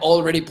 and they have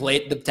already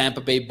played the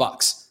Tampa Bay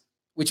Bucks,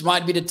 which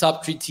might be the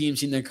top 3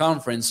 teams in the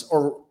conference,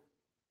 or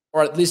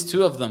at least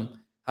 2 of them.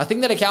 I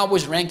think that the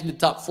Cowboys rank in the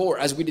top 4,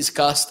 as we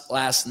discussed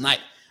last night.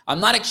 I'm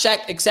not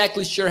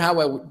exactly sure how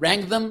I would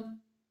rank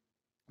them,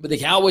 but the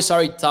Cowboys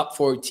are a top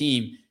 4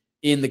 team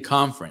in the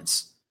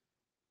conference.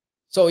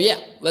 So, yeah,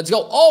 let's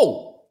go.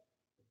 Oh,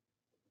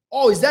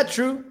 is that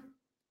true?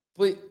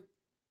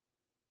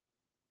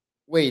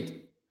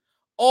 Wait.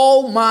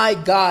 Oh, my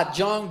God.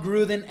 John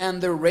Gruden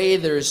and the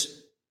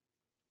Raiders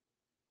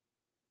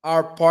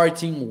are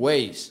parting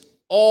ways.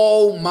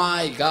 Oh,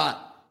 my God.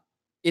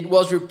 It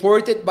was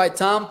reported by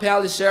Tom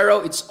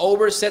Pelissero. It's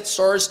overset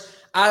source.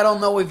 I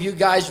don't know if you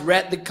guys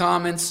read the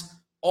comments.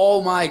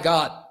 Oh, my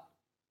God.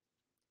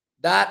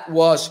 That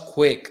was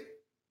quick.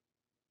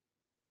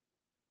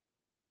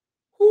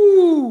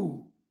 Whoo.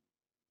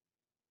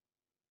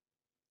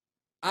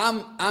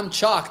 I'm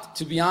shocked,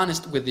 to be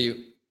honest with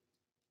you.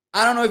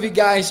 I don't know if you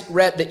guys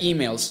read the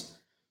emails.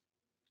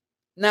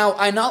 Now,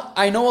 I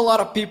know a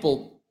lot of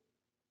people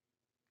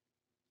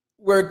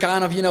were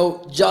kind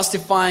of,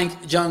 justifying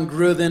John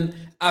Gruden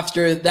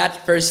after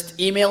that first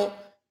email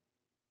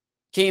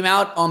came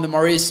out on the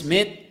Maurice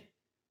Smith.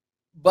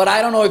 But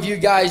I don't know if you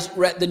guys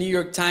read the New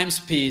York Times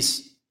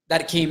piece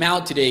that came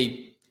out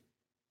today.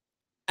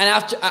 And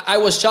after I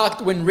was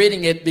shocked when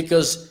reading it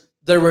because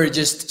there were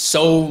just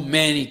so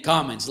many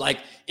comments. Like,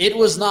 it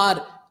was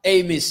not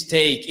a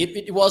mistake.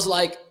 It was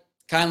like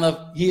kind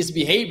of his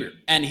behavior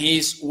and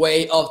his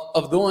way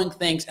of doing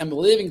things and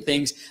believing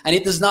things. And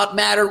it does not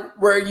matter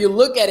where you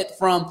look at it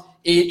from.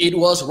 It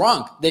was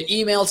wrong. The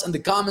emails and the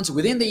comments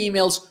within the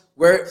emails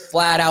were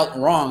flat out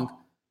wrong.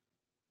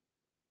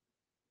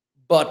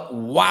 But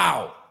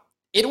wow,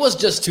 it was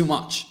just too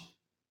much.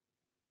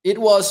 It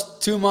was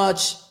too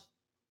much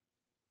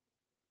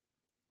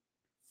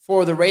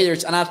for the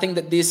Raiders. And I think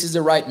that this is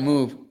the right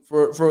move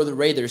for the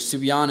Raiders, to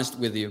be honest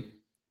with you.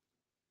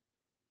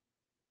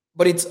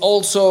 But it's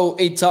also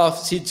a tough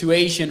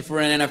situation for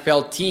an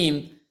NFL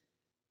team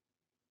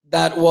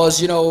that was,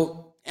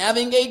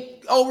 having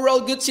a overall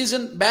good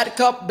season,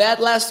 bad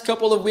last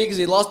couple of weeks.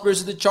 They lost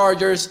versus the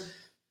Chargers.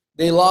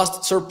 They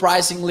lost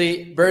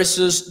surprisingly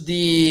versus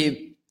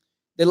the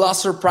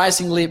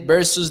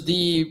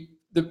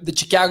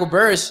Chicago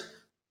Bears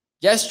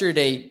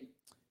yesterday.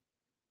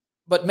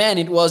 But man,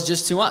 it was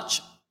just too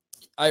much.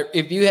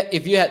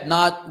 If you had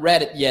not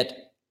read it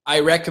yet,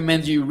 I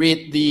recommend you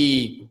read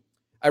the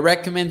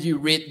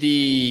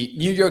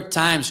New York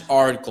Times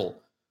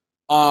article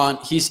on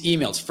his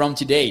emails from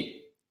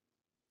today.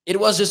 It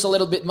was just a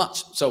little bit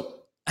much.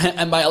 So,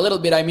 and by a little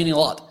bit, I mean a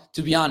lot,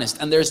 to be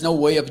honest. And there's no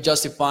way of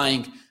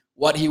justifying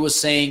what he was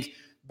saying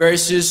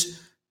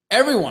versus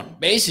everyone,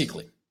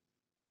 basically.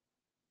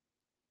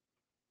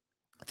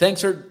 Thanks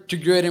to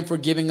Gruden for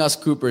giving us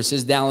Cooper,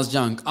 says Dallas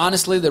Young.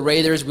 Honestly, the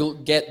Raiders will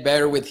get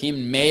better with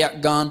him.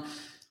 Mayock gone.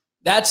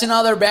 That's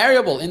another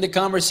variable in the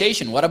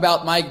conversation. What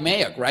about Mike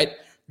Mayock, right?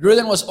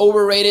 Gruden was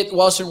overrated,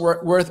 wasn't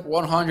worth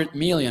 $100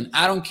 million.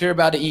 I don't care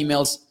about the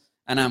emails,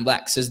 and I'm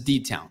black, says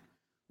D-Town.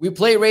 We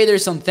play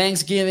Raiders on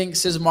Thanksgiving,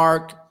 says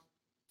Mark.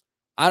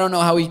 I don't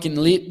know how he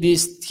can lead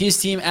his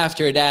team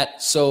after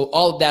that, so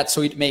all of that,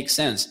 so it makes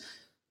sense.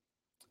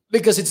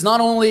 Because it's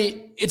not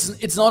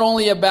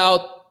only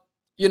about,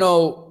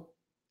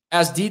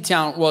 as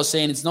D-Town was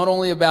saying, it's not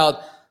only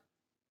about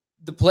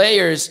the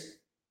players.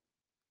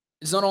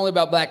 It's not only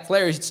about black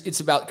players. It's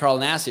about Carl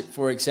Nassib,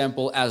 for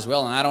example, as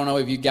well. And I don't know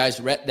if you guys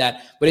read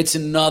that, but it's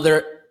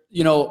another,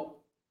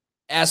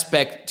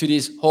 aspect to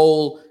this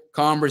whole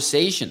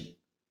conversation.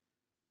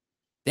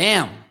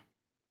 Damn.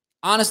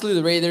 Honestly,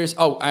 the Raiders.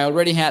 Oh, I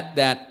already read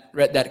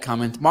that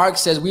comment. Mark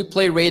says we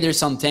play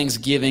Raiders on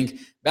Thanksgiving.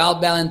 Val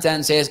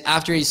Valentine says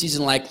after a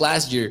season like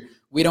last year,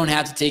 we don't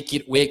have to take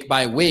it week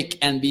by week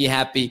and be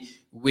happy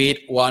with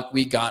what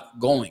we got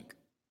going.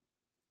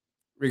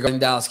 Regarding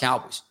Dallas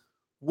Cowboys.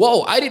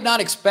 Whoa, I did not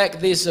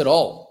expect this at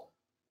all.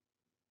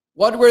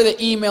 What were the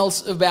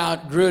emails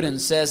about Gruden,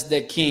 says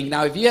the King.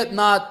 Now, if you had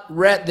not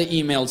read the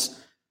emails,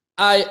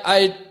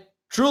 I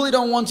truly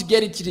don't want to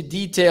get into the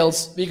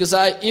details because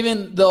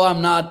even though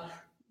I'm not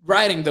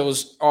writing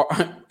those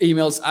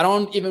emails, I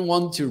don't even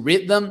want to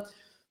read them.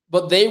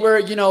 But they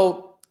were,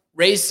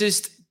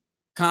 racist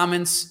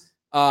comments,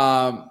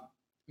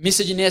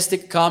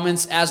 misogynistic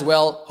comments as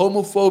well,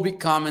 homophobic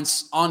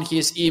comments on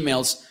his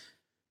emails.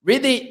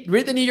 Read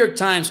the New York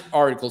Times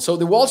article. So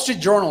the Wall Street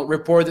Journal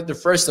reported the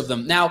first of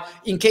them. Now,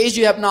 in case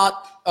you have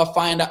not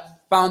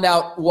found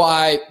out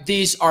why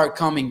these are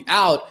coming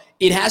out,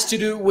 it has to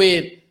do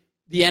with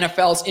the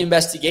NFL's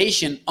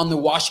investigation on the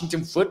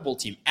Washington football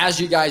team.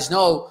 As you guys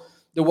know,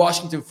 the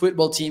Washington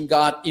football team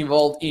got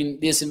involved in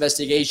this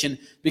investigation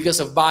because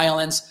of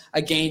violence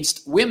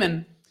against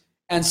women,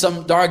 and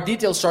some dark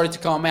details started to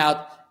come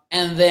out.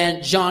 And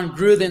then John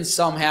Gruden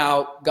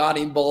somehow got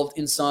involved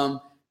in some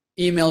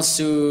emails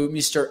to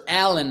Mr.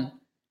 Allen,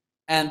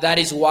 and that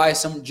is why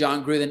some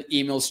John Gruden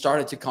emails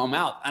started to come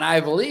out. And I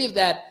believe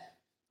that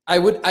I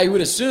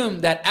would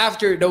assume that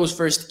after those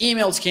first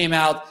emails came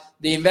out,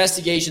 the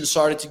investigation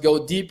started to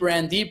go deeper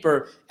and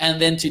deeper. And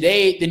then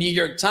today, the New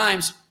York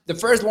Times, the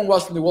first one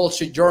was from the Wall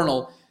Street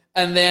Journal,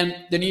 and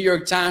then the New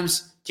York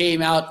Times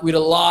came out with a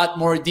lot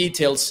more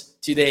details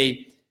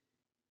today.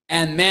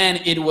 And man,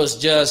 it was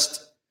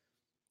just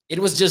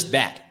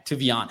bad, to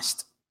be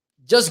honest.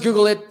 Just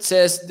Google it,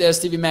 says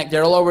Stevie Mac.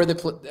 They're all over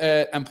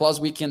and plus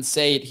we can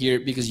say it here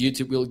because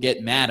YouTube will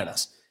get mad at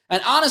us.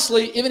 And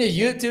honestly, even if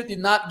YouTube did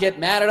not get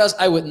mad at us,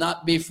 I would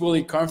not be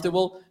fully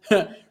comfortable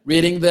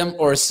reading them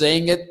or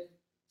saying it.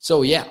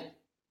 So yeah.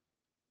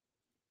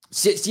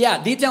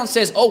 D-Town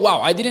says, oh wow,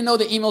 I didn't know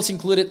the emails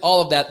included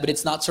all of that, but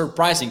it's not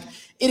surprising.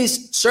 It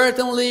is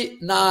certainly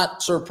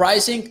not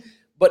surprising,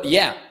 but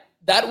yeah,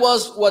 that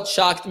was what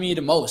shocked me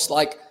the most.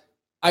 Like,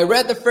 I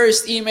read the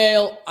first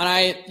email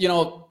and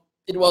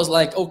it was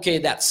like, okay,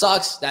 that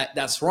sucks,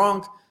 that's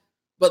wrong.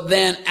 But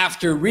then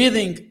after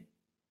reading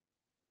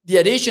the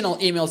additional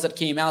emails that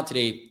came out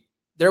today,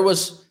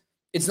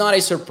 it's not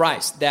a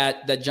surprise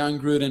that John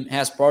Gruden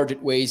has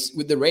parted ways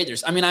with the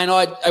Raiders. I mean, I know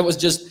I was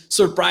just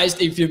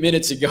surprised a few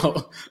minutes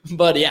ago,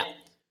 but yeah.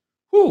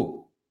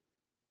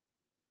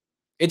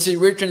 It's a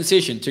weird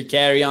transition to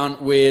carry on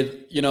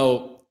with,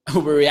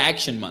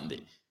 Overreaction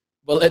Monday.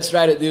 But let's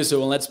try to do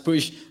so, and let's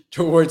push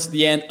towards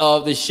the end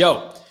of the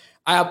show.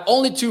 I have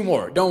only two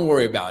more. Don't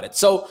worry about it.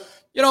 So,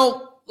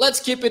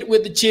 let's keep it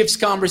with the Chiefs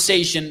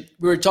conversation.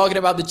 We were talking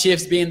about the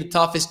Chiefs being the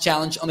toughest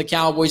challenge on the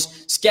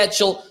Cowboys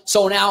schedule.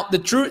 So now the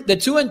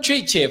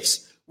 2-3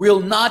 Chiefs will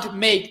not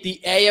make the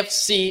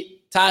AFC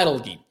title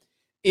game.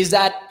 Is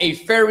that a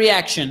fair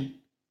reaction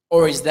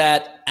or is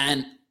that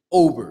an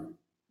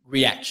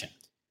overreaction?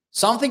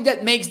 Something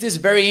that makes this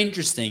very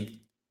interesting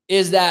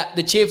is that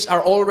the Chiefs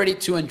are already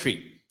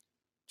 2-3.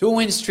 2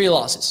 wins, 3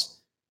 losses.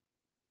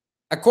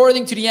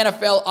 According to the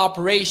NFL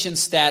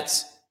operations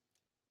stats,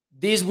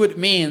 this would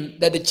mean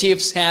that the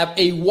Chiefs have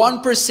a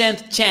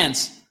 1%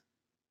 chance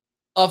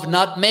of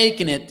not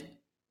making it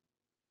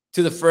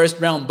to the first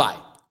round bye.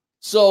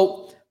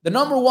 So the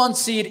number 1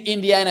 seed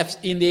in the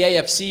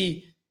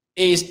AFC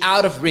is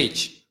out of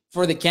reach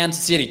for the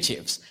Kansas City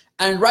Chiefs.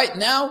 And right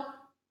now,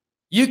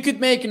 you could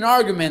make an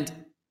argument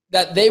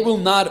that they will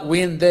not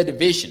win the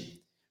division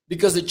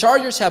because the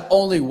Chargers have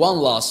only 1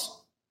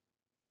 loss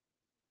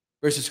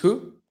Versus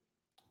who?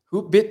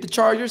 Who beat the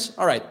Chargers?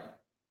 All right,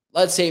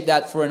 let's save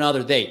that for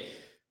another day.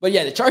 But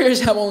yeah, the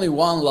Chargers have only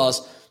one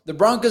loss. The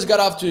Broncos got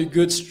off to a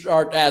good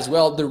start as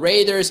well. The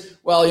Raiders,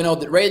 well,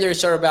 the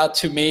Raiders are about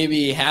to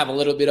maybe have a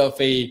little bit of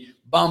a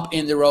bump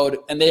in the road,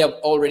 and they have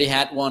already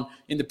had one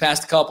in the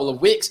past couple of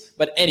weeks.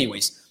 But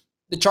anyways,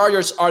 the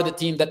Chargers are the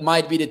team that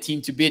might be the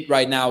team to beat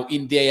right now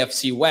in the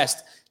AFC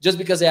West, just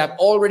because they have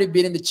already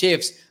beaten the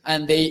Chiefs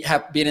and they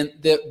have beaten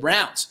the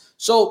Browns.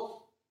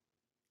 So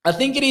I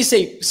think it is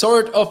a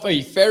sort of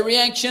a fair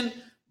reaction,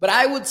 but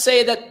I would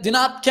say that do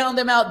not count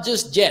them out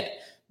just yet,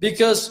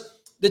 because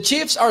the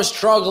Chiefs are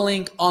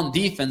struggling on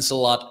defense a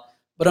lot.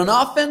 But on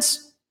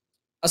offense,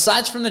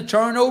 aside from the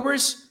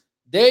turnovers,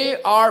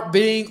 they are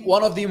being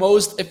one of the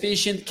most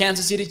efficient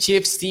Kansas City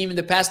Chiefs team in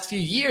the past few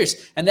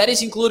years. And that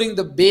is including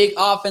the big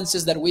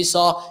offenses that we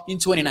saw in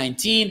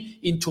 2019,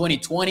 in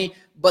 2020.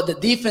 But the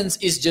defense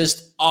is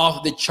just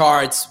off the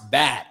charts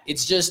bad.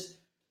 It's just,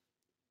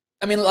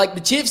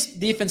 the Chiefs'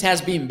 defense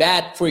has been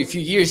bad for a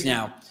few years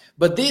now.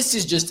 But this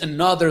is just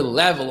another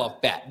level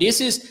of bad. This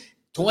is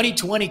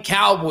 2020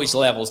 Cowboys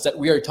levels that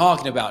we are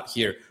talking about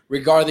here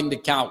regarding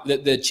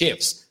the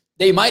Chiefs.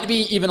 They might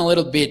be even a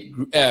little bit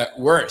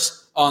worse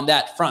on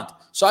that front.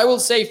 So I will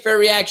say fair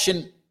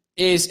reaction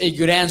is a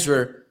good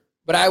answer,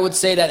 but I would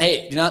say that,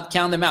 hey, do not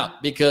count them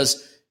out,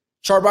 because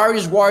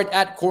Charvarius Ward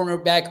at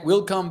cornerback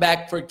will come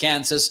back for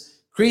Kansas.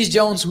 Chris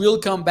Jones will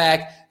come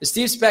back.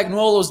 Steve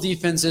Spagnuolo's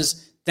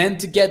defenses tend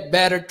to get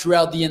better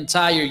throughout the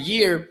entire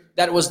year.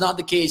 That was not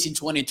the case in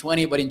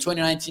 2020, but in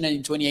 2019 and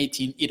in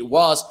 2018 it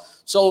was.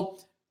 So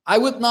I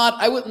would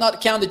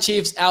not count the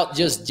Chiefs out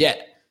just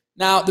yet.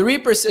 Now, the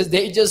Reaper says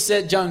they just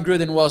said John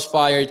Gruden was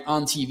fired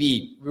on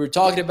TV. We were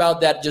talking about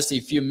that just a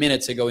few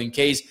minutes ago. In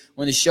case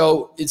when the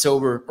show is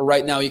over, or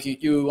right now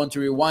you want to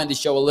rewind the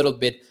show a little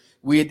bit,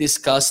 we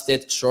discussed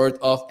it sort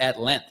of at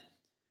length.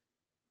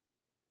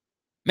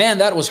 Man,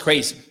 that was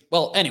crazy.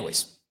 Well,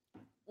 anyways,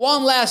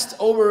 one last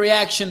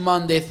overreaction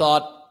Monday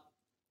thought.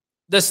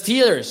 The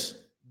Steelers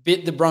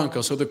beat the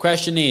Broncos. So the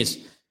question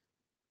is,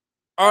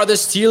 are the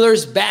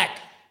Steelers back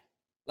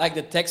like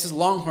the Texas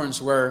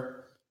Longhorns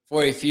were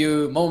for a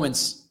few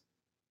moments?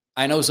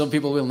 I know some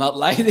people will not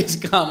like this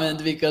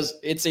comment because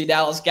it's a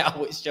Dallas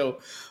Cowboys show,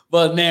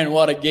 but man,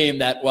 what a game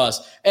that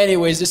was.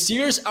 Anyways, the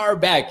Steelers are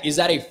back. Is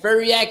that a fair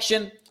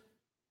reaction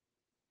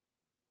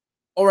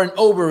or an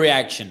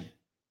overreaction?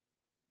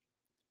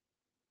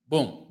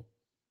 Boom.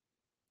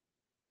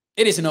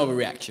 It is an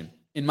overreaction,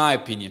 in my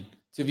opinion,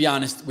 to be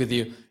honest with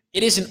you.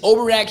 It is an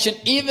overreaction,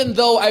 even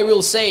though I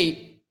will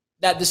say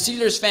that the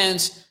Steelers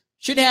fans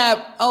should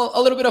have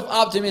a little bit of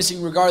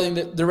optimism regarding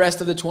the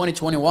rest of the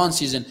 2021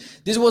 season.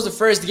 This was the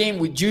first game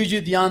with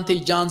Juju,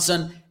 Deontay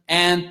Johnson,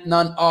 and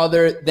none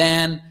other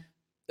than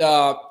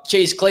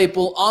Chase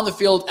Claypool on the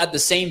field at the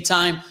same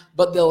time.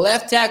 But the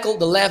left tackle,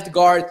 the left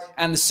guard,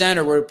 and the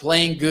center were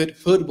playing good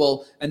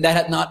football, and that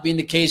had not been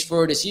the case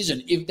for the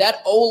season. If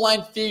that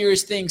O-line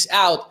figures things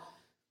out,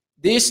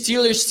 this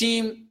Steelers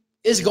team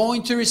is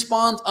going to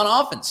respond on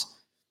offense.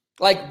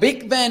 Like,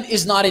 Big Ben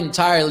is not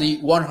entirely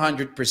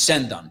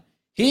 100% done.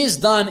 He is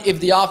done if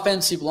the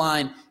offensive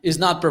line is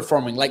not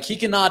performing. Like, he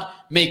cannot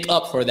make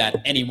up for that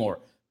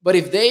anymore. But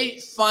if they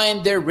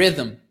find their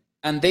rhythm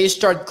and they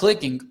start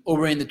clicking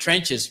over in the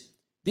trenches,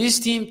 this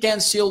team can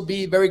still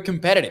be very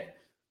competitive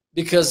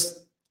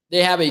because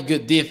they have a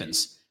good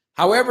defense.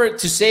 However,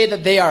 to say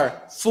that they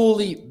are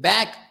fully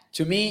back,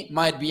 to me,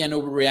 might be an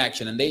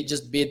overreaction. And they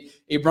just beat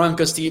a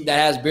Broncos team that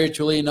has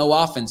virtually no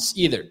offense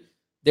either.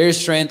 Their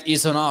strength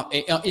is on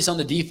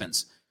the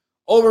defense.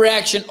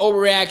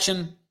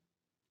 Overreaction.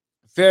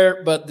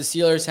 Fair, but the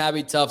Steelers have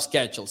a tough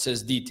schedule,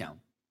 says D-Town.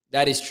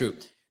 That is true.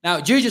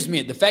 Now, Juju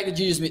Smith, the fact that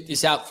Juju Smith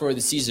is out for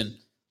the season,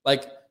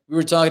 like we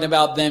were talking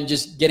about them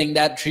just getting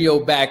that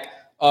trio back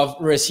of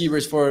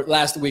receivers for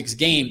last week's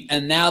game,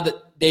 and now that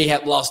they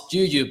have lost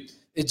Juju,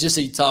 it's just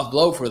a tough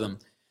blow for them.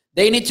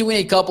 They need to win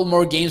a couple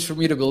more games for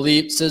me to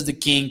believe, says the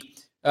King.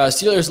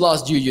 Steelers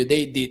lost Juju.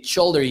 They did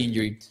shoulder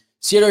injury.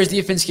 Steelers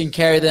defense can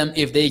carry them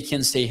if they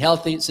can stay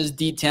healthy, says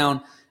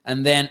D-Town.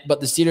 But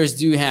the Steelers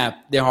do have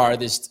the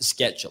hardest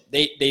schedule.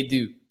 They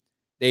do.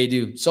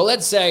 So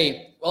let's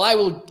say,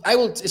 well, I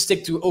will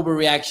stick to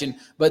overreaction,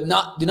 but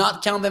do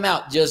not count them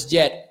out just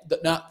yet. Do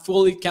not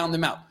fully count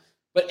them out.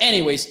 But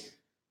anyways,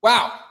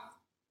 wow,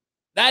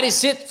 that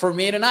is it for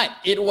me tonight.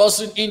 It was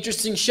an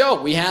interesting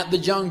show. We had the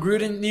John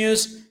Gruden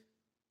news.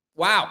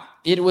 Wow,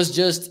 it was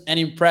just an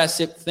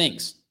impressive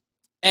things.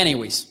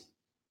 Anyways,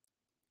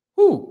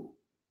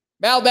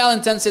 Val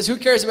Valentin says, who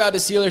cares about the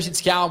Steelers?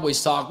 It's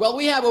Cowboys talk. Well,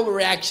 we have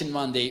Overreaction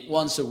Monday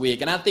once a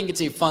week, and I think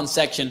it's a fun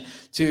section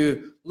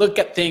to look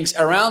at things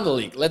around the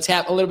league. Let's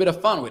have a little bit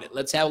of fun with it.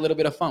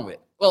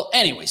 Well,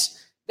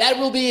 anyways, that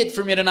will be it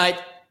for me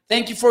tonight.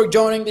 Thank you for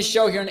joining the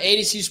show here on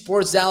ADC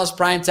Sports Dallas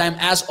Primetime.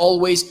 As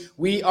always,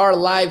 we are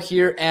live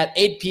here at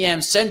 8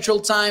 p.m. Central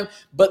Time,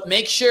 but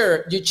make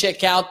sure you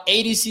check out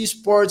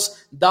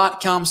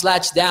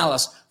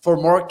adcsports.com/Dallas for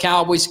more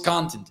Cowboys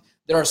content.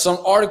 There are some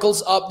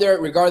articles up there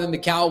regarding the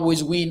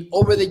Cowboys win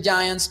over the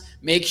Giants.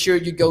 Make sure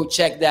you go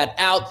check that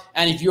out.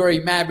 And if you're a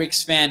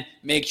Mavericks fan,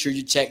 make sure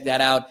you check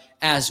that out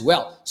as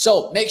well.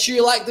 So make sure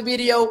you like the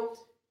video.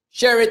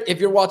 Share it if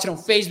you're watching on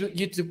Facebook,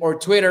 YouTube, or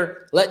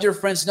Twitter. Let your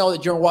friends know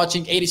that you're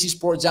watching ADC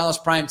Sports Dallas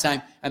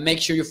Primetime. And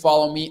make sure you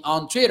follow me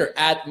on Twitter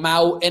at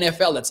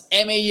MAUNFL. That's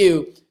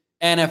MAU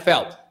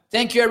NFL.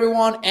 Thank you,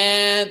 everyone,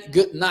 and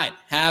good night.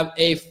 Have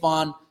a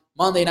fun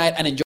Monday night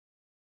and enjoy.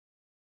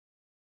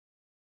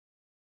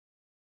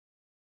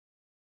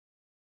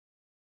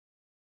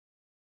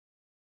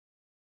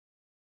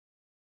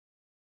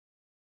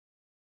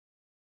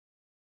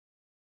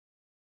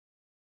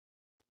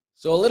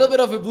 So a little bit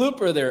of a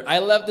blooper there. I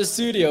left the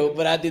studio,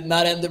 but I did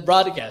not end the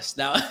broadcast.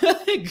 Now,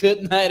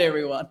 good night,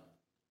 everyone.